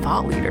 They're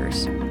thought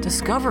leaders,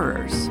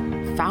 discoverers,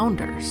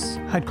 founders.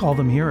 I'd call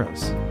them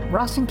heroes.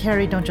 Ross and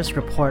Carey don't just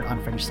report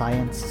on fringe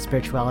science,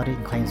 spirituality,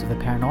 and claims of the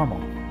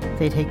paranormal.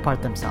 They take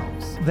part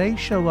themselves. They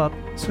show up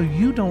so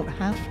you don't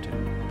have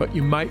to. But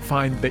you might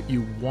find that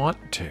you want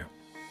to.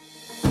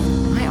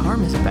 My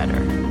arm is better.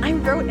 I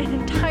wrote an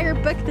entire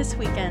book this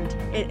weekend.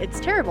 It's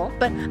terrible,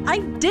 but I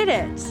did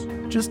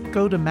it. Just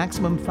go to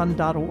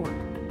MaximumFun.org.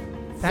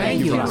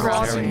 Thank you,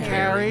 Ross and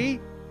Carey.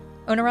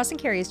 Ono Ross and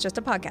Carey is just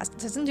a podcast. It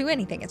doesn't do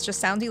anything. It's just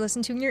sounds you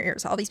listen to in your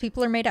ears. All these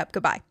people are made up.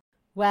 Goodbye.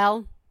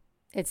 Well,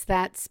 it's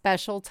that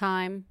special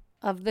time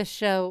of the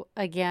show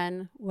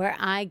again where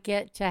I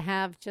get to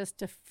have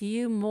just a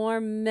few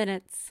more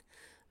minutes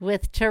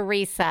with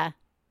Teresa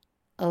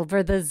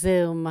over the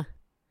Zoom.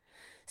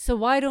 So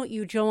why don't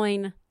you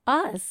join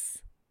us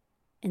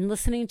in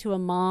listening to a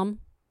mom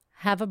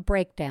have a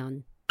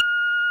breakdown?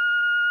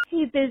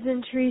 Hey, Biz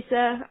and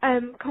Teresa.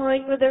 I'm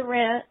calling with a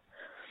rant.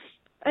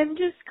 I'm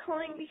just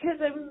calling because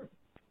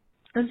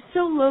I'm so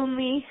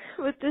lonely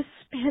with this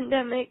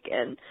pandemic,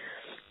 and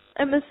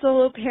I'm a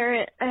solo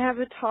parent. I have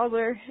a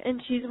toddler,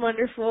 and she's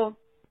wonderful.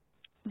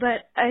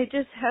 But I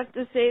just have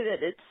to say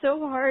that it's so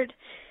hard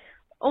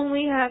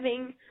only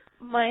having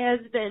my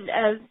husband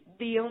as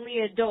the only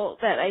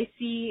adult that I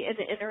see and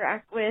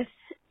interact with,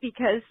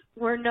 because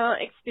we're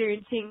not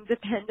experiencing the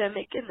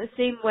pandemic in the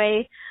same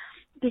way,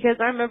 because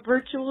I'm a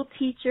virtual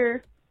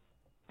teacher.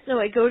 So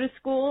I go to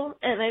school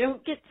and I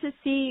don't get to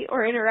see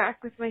or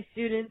interact with my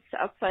students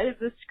outside of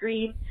the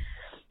screen.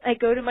 I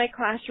go to my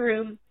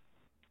classroom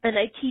and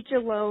I teach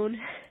alone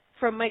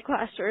from my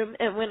classroom.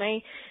 And when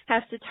I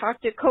have to talk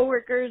to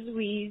coworkers,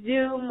 we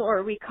Zoom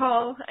or we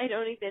call. I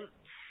don't even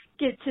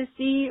get to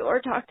see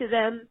or talk to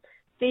them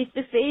face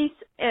to face.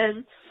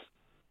 And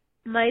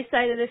my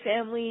side of the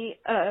family,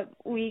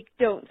 we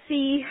don't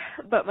see,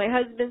 but my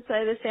husband's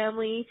side of the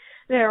family,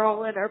 they're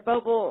all in our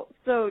bubble.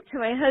 So to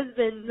my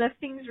husband,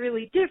 nothing's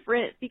really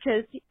different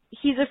because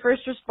he's a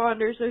first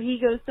responder, so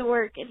he goes to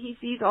work and he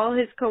sees all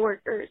his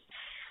coworkers.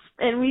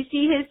 And we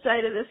see his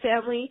side of the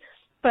family,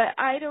 but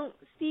I don't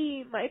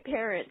see my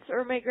parents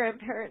or my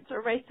grandparents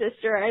or my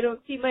sister. I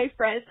don't see my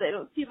friends. I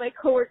don't see my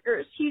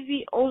coworkers. He's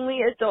the only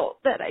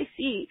adult that I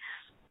see.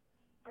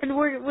 And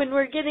when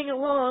we're getting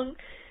along,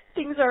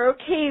 things are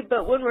okay,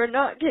 but when we're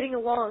not getting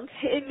along,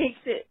 it makes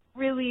it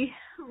really,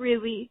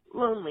 really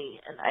lonely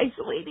and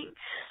isolating.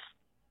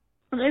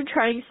 And I'm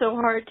trying so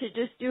hard to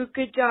just do a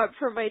good job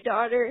for my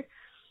daughter,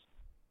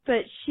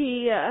 but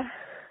she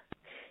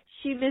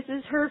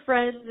misses her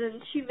friends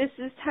and she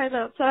misses time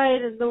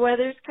outside, and the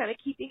weather's kind of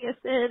keeping us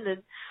in,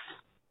 and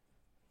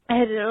I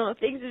don't know,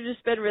 things have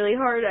just been really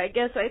hard. I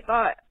guess I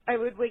thought I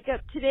would wake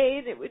up today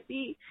and it would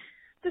be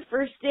the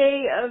first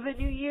day of a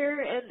new year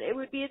and it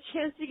would be a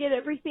chance to get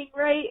everything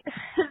right.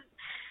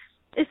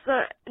 It's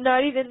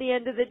not even the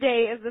end of the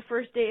day of the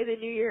first day of the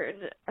new year,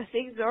 and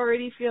things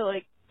already feel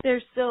like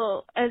they're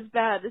still as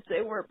bad as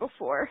they were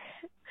before.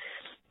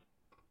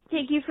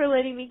 Thank you for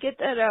letting me get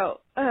that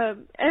out.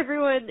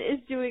 Everyone is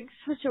doing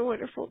such a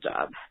wonderful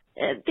job.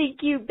 And thank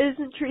you, Biz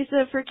and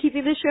Teresa, for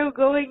keeping the show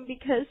going,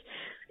 because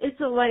it's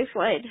a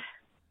lifeline.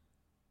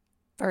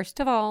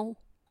 First of all,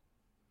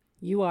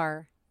 you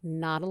are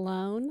not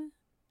alone,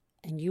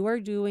 and you are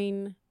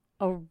doing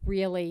a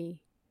really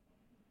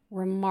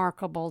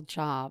remarkable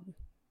job.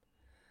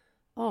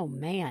 Oh,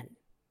 man.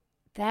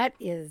 That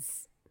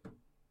is...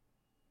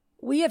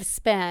 We have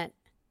spent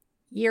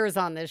years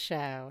on this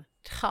show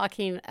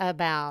talking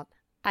about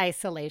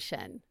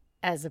isolation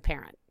as a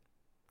parent,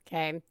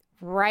 okay?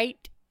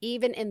 Right?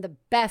 Even in the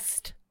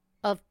best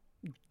of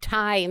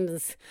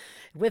times,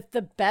 with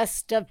the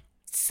best of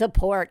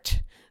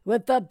support,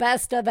 with the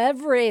best of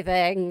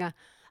everything,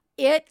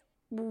 it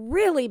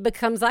really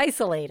becomes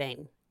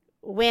isolating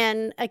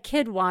when a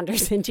kid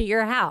wanders into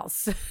your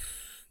house,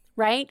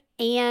 right?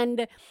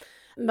 And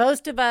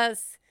most of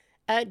us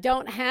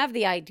don't have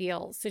the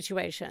ideal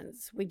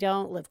situations. We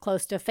don't live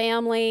close to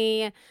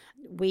family.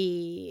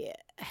 We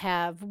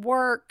have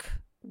work.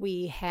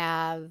 We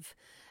have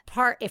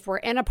if we're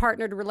in a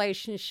partnered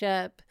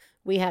relationship,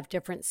 we have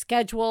different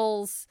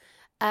schedules.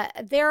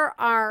 There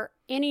are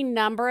any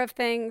number of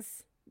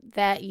things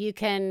that you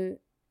can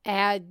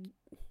add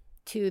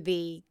to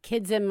the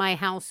kids in my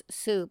house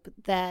soup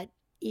that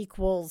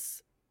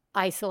equals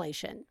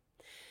isolation.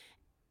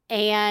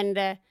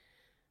 And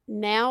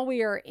now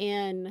we are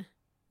in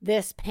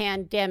this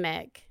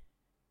pandemic,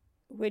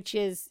 which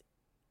is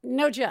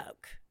no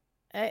joke.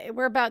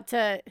 We're about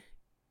to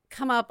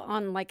come up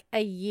on like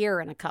a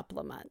year in a couple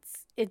of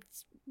months.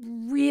 It's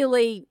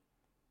really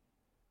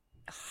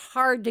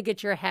hard to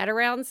get your head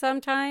around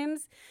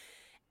sometimes.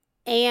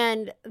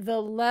 And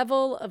the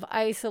level of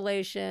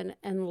isolation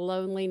and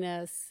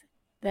loneliness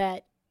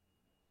that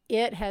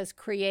it has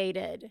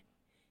created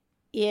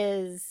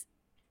is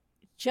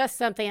just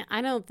something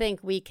I don't think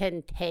we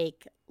can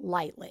take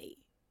lightly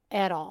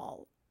at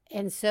all.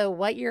 And so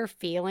what you're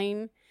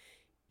feeling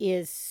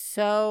is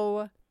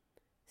so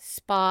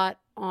spot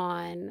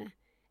on.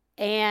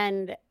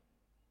 And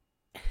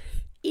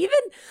even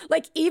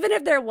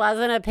if there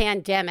wasn't a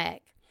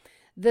pandemic,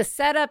 the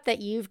setup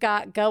that you've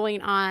got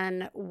going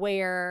on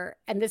where,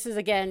 and this is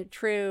again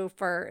true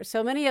for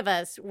so many of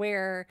us,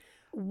 where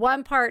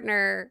one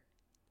partner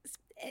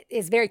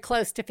is very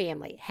close to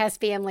family, has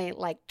family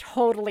like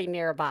totally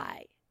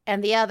nearby,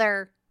 and the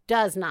other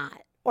does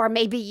not. Or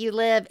maybe you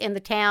live in the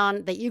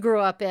town that you grew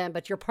up in,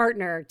 but your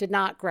partner did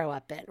not grow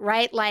up in,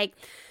 right? Like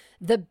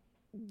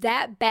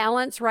that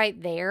balance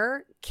right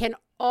there can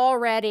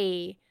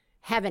already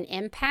have an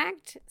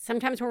impact,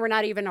 sometimes when we're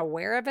not even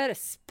aware of it,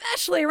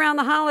 especially around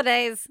the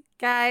holidays.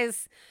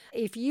 Guys,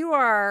 if you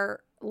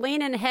are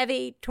leaning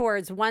heavy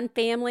towards one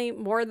family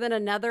more than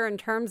another in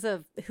terms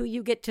of who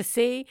you get to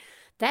see,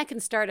 that can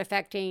start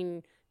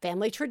affecting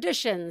family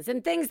traditions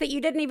and things that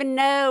you didn't even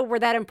know were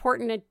that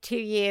important to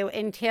you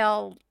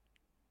until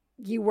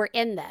you were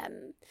in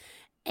them.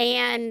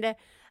 And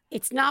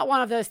it's not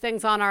one of those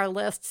things on our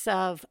lists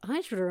of,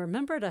 I should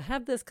remember to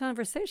have this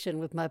conversation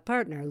with my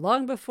partner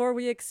long before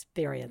we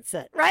experience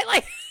it, right?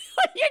 Like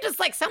you're just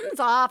like,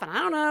 something's off and I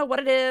don't know what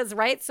it is,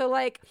 right? So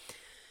like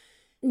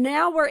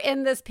now we're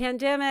in this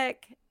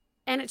pandemic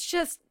and it's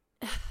just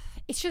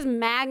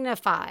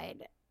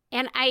magnified.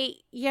 And I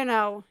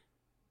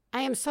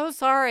am so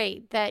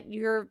sorry that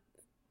you're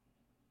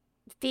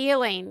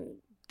feeling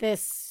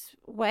this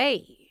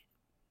way.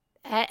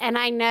 And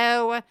I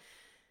know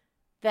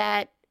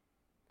that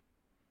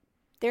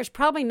there's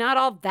probably not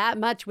all that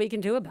much we can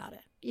do about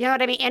it. You know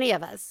what I mean? Any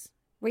of us.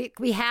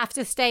 We have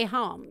to stay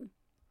home.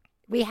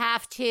 We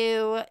have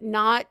to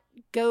not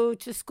go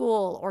to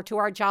school or to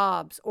our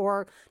jobs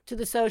or to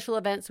the social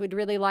events we'd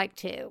really like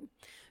to.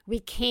 We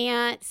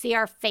can't see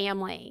our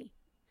family.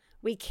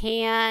 We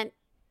can't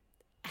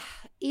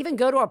even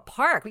go to a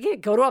park. We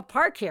can't go to a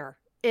park here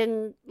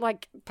in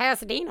like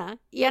Pasadena.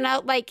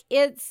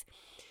 It's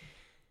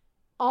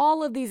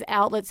all of these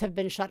outlets have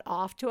been shut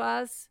off to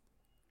us.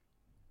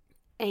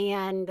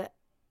 And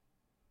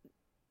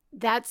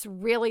that's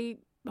really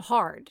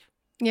hard.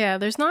 Yeah,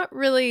 there's not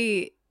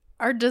really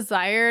our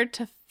desire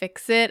to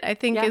fix it, I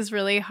think, is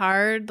really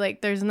hard.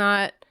 Like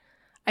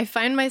I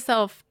find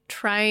myself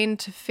trying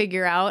to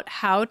figure out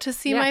how to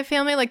see my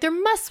family. Like there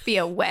must be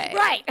a way.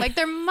 Right. Like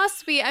I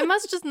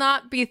must just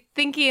not be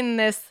thinking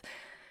this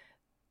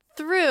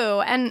through.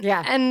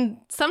 And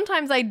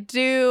sometimes I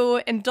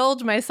do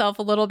indulge myself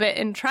a little bit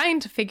in trying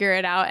to figure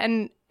it out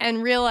and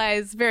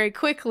realize very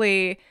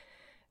quickly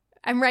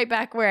I'm right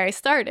back where I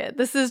started.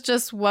 This is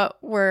just what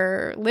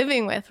we're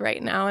living with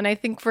right now. And I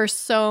think for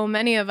so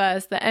many of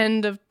us, the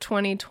end of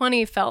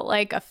 2020 felt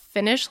like a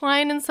finish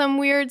line in some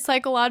weird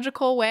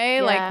psychological way.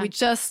 Yeah. Like we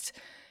just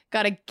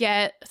got to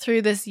get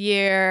through this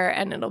year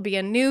and it'll be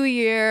a new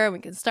year. And we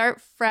can start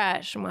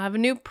fresh and we'll have a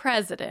new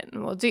president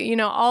and we'll do,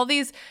 all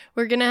these,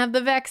 we're going to have the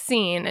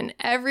vaccine. And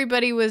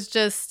everybody was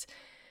just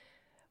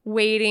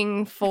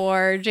waiting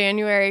for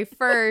January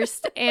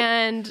 1st.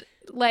 And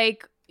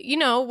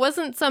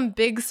wasn't some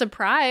big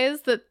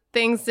surprise that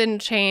things didn't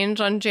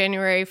change on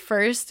January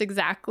 1st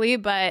exactly,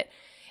 but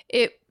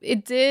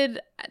it did.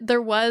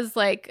 There was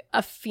like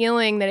a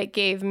feeling that it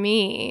gave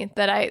me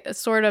that I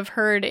sort of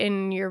heard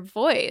in your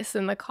voice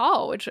in the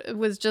call, which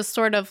was just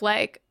sort of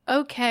like,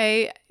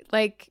 okay,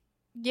 like,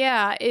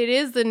 yeah, it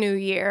is the new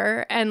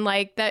year. And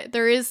like that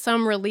there is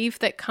some relief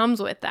that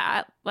comes with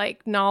that,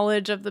 like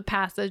knowledge of the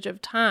passage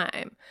of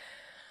time.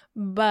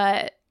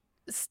 But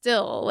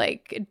still,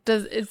 like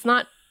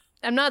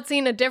I'm not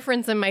seeing a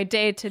difference in my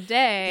day to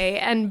day.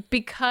 And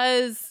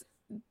because,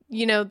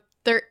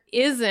 there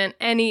isn't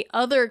any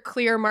other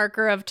clear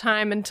marker of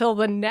time until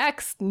the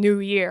next new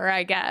year,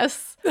 I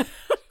guess,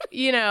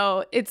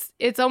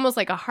 it's almost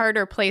like a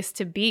harder place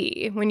to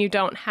be when you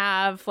don't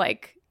have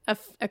like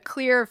a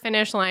clear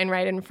finish line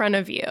right in front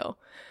of you.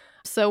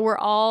 So we're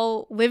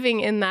all living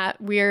in that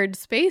weird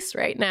space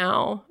right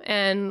now.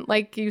 And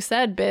like you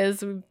said,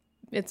 Biz,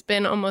 it's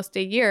been almost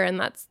a year, and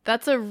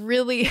that's a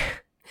really...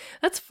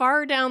 That's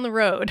far down the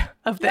road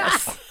of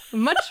this. Yeah.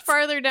 Much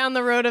farther down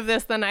the road of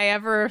this than I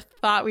ever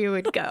thought we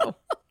would go.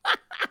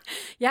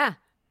 Yeah.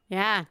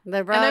 Yeah,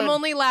 the road. And I'm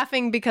only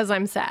laughing because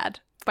I'm sad,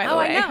 by the Oh,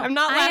 I way. know. I'm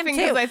not I am laughing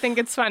too. because I think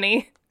it's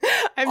funny.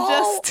 I'm All-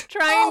 just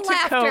trying all to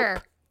laughter.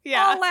 cope.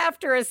 Yeah. All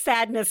laughter is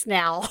sadness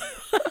now.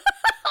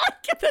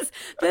 Get this.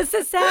 This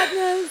is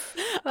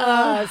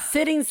sadness.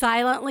 Sitting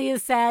silently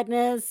is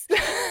sadness.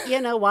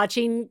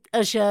 Watching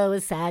a show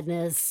is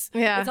sadness.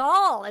 Yeah.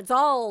 It's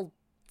all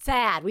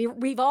sad.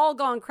 We've all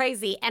gone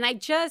crazy. And I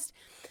just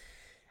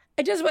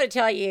want to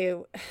tell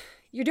you,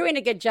 you're doing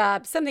a good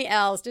job. Something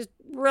else, just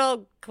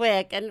real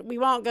quick, and we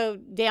won't go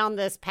down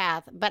this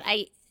path, but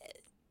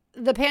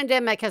the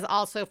pandemic has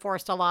also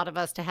forced a lot of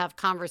us to have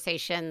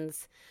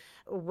conversations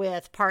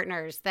with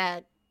partners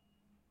that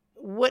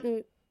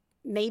wouldn't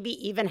maybe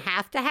even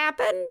have to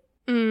happen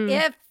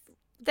if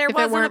there If it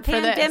wasn't a weren't for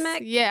this.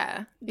 pandemic.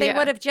 Yeah. They Yeah.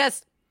 would have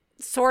just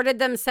sorted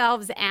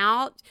themselves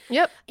out.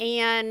 Yep.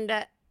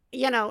 And,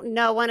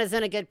 no one is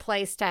in a good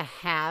place to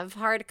have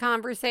hard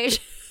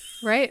conversations.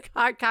 Right.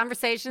 Hard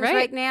conversations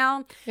right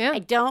now. Yeah. I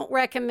don't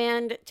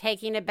recommend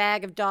taking a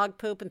bag of dog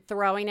poop and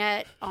throwing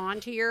it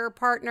onto your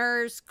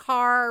partner's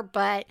car,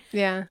 but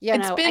Yeah. you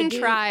It's know, been I do-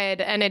 tried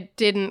and it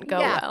didn't go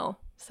Yeah. well.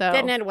 So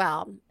didn't end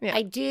well. Yeah.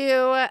 I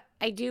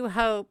do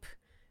hope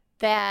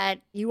that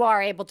you are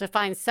able to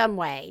find some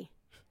way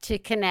to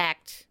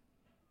connect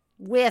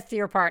with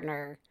your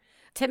partner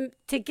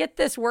to get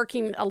this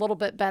working a little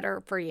bit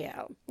better for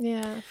you.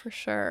 Yeah, for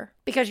sure.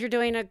 Because you're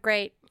doing a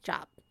great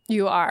job.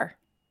 You are.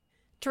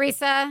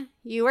 Teresa,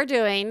 you are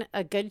doing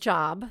a good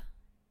job,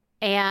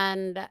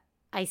 and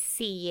I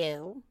see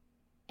you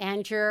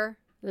and your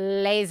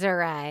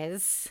laser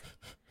eyes,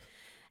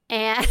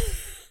 and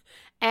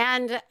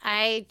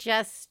I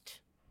just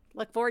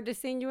look forward to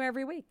seeing you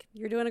every week.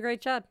 You're doing a great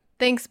job.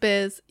 Thanks,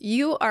 Biz.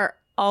 You are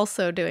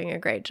also doing a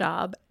great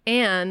job,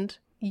 and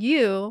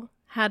you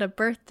had a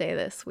birthday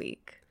this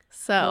week.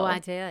 So I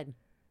did.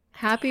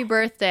 Happy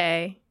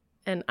birthday,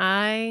 and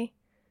I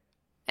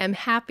am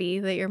happy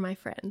that you're my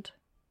friend.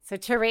 So,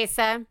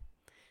 Teresa,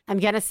 I'm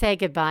going to say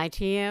goodbye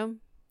to you,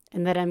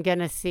 and then I'm going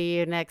to see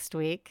you next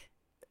week.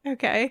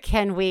 Okay.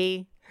 Can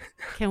we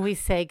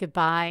say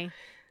goodbye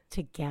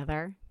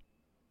together?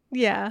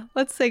 Yeah,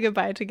 let's say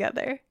goodbye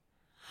together.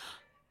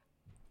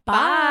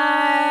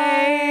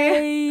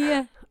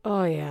 Bye.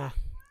 Oh, yeah.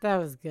 That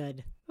was good.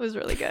 It was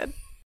really good.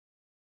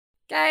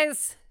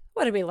 Guys,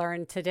 what did we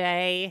learn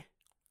today?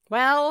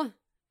 Well,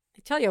 I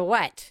tell you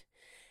what.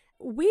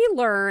 We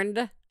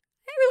learned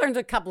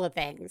a couple of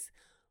things.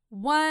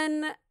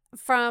 One,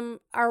 from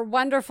our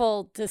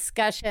wonderful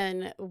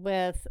discussion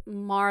with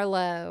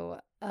Marlo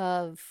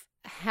of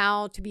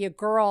how to be a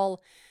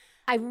girl,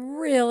 I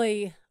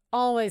really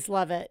always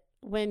love it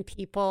when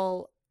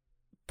people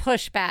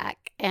push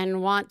back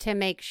and want to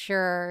make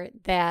sure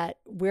that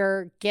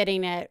we're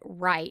getting it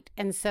right.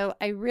 And so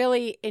I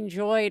really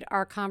enjoyed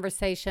our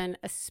conversation,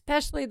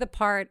 especially the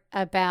part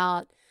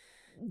about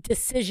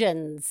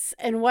decisions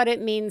and what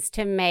it means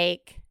to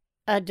make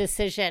a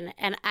decision.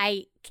 And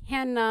I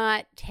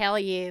cannot tell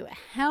you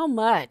how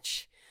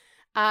much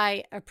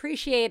I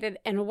appreciated,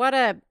 and what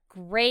a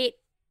great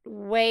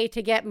way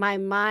to get my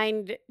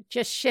mind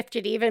just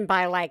shifted even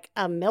by like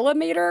a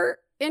millimeter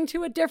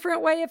into a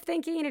different way of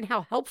thinking, and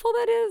how helpful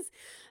that is.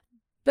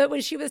 But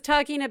when she was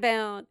talking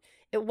about,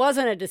 it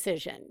wasn't a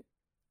decision,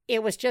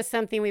 it was just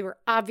something we were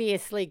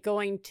obviously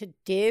going to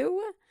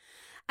do.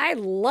 I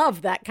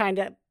love that kind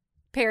of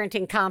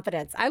parenting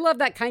confidence. I love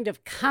that kind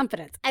of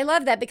confidence. I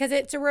love that because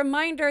it's a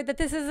reminder that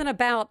this isn't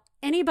about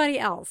anybody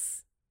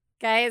else.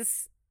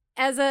 Guys,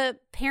 as a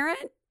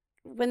parent,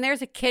 when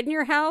there's a kid in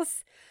your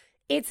house,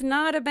 it's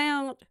not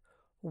about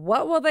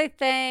what will they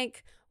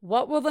think,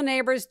 what will the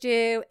neighbors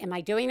do, am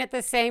I doing it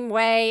the same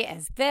way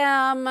as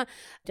them,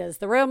 does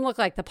the room look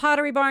like the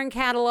Pottery Barn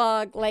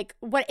catalog, like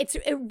what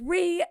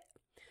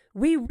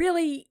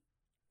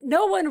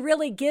no one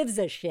really gives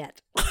a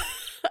shit.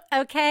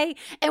 Okay?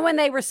 And when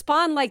they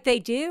respond like they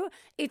do,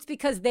 it's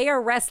because they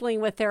are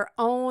wrestling with their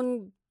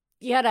own,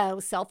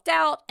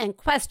 self-doubt and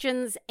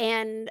questions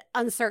and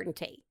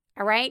uncertainty.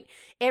 All right?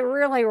 It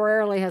really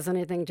rarely has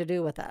anything to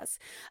do with us.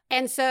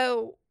 And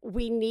so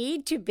we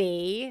need to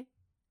be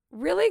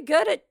really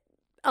good at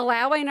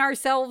allowing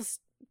ourselves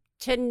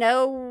to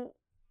know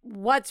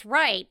what's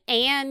right,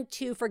 and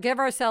to forgive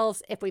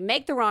ourselves if we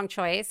make the wrong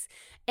choice,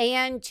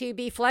 and to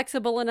be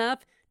flexible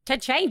enough to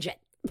change it.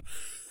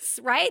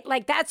 Right?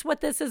 Like, that's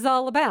what this is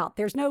all about.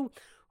 There's no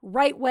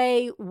right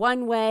way,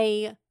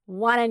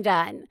 one and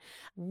done.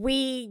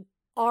 We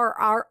are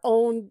our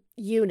own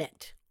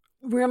unit.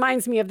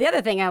 Reminds me of the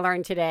other thing I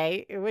learned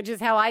today, which is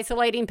how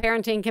isolating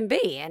parenting can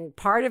be. And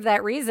part of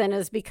that reason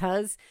is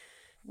because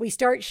we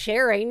start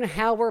sharing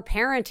how we're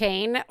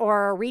parenting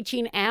or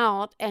reaching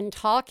out and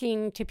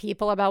talking to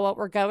people about what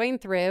we're going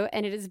through.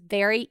 And it is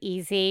very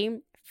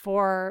easy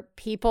for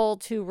people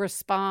to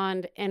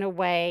respond in a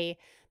way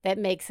that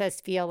makes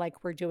us feel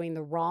like we're doing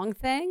the wrong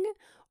thing,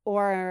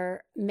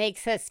 or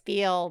makes us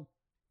feel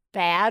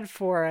bad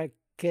for a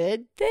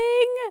good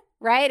thing,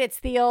 right?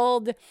 It's the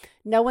old,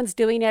 no one's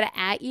doing it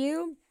at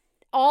you.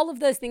 All of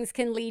those things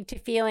can lead to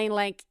feeling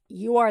like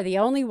you are the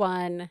only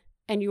one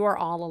and you are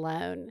all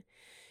alone.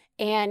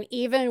 And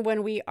even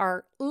when we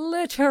are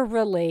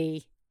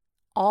literally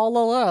all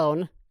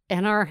alone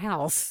in our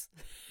house,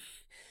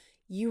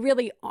 you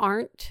really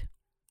aren't,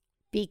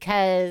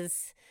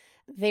 because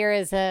there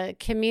is a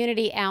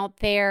community out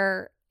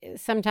there.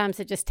 Sometimes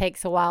it just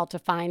takes a while to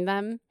find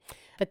them,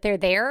 but they're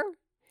there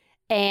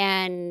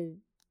and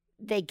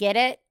they get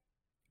it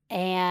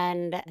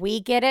and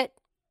we get it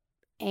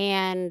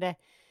and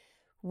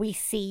we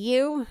see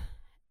you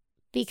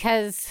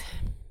because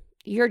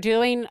you're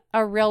doing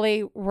a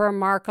really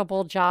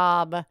remarkable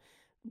job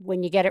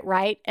when you get it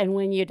right and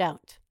when you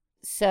don't.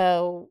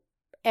 So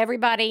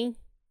everybody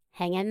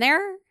hang in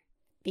there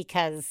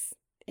because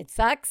it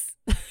sucks.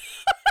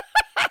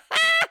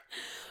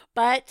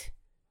 But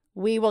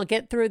we will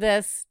get through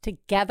this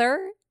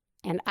together,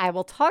 and I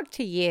will talk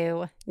to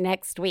you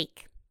next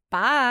week.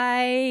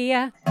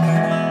 Bye.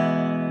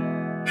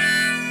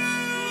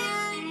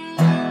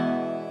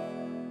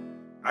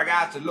 I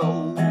got to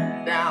low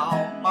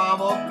down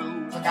mama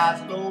blues. I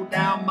got to low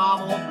down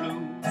mama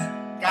blues.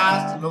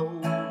 Got to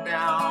low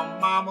down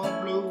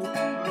mama blues.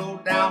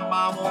 Low down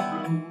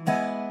mama blues.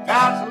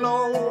 Got to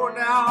low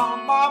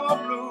down mama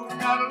blues.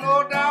 Got to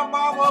low down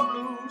mama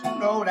blues. You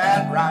know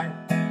that's right.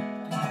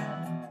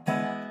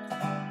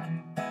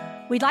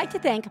 We'd like to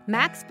thank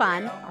Max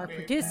Fun, our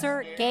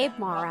producer, Gabe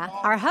Mara,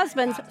 our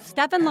husbands,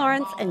 Stephen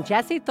Lawrence and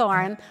Jesse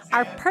Thorne,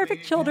 our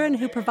perfect children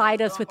who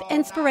provide us with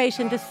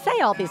inspiration to say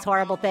all these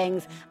horrible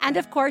things, and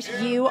of course,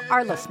 you,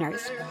 our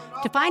listeners.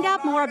 To find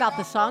out more about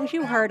the songs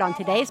you heard on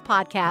today's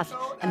podcast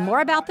and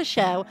more about the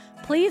show,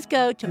 please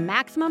go to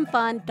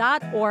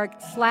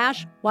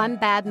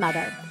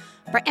MaximumFun.org/OneBadMother.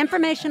 For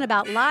information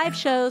about live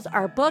shows,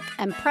 our book,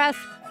 and press,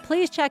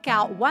 please check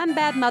out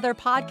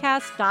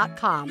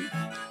OneBadMotherPodcast.com.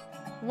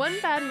 One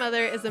Bad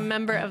Mother is a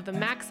member of the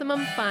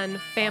Maximum Fun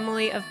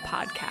family of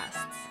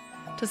podcasts.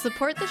 To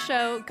support the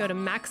show, go to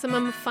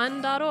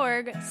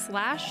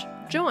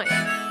MaximumFun.org/join.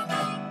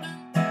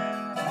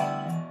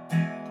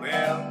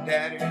 Well,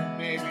 Daddy and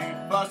baby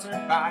fussing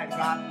fight,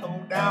 got low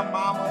down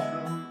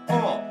mama blue.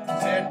 Oh,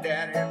 said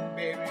Daddy and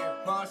baby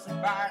fussing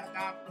fight,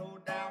 got low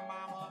down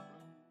mama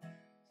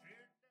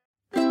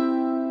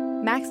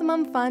blue.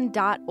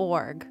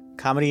 MaximumFun.org.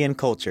 Comedy and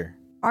culture.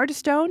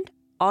 Artist owned,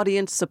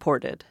 audience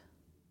supported.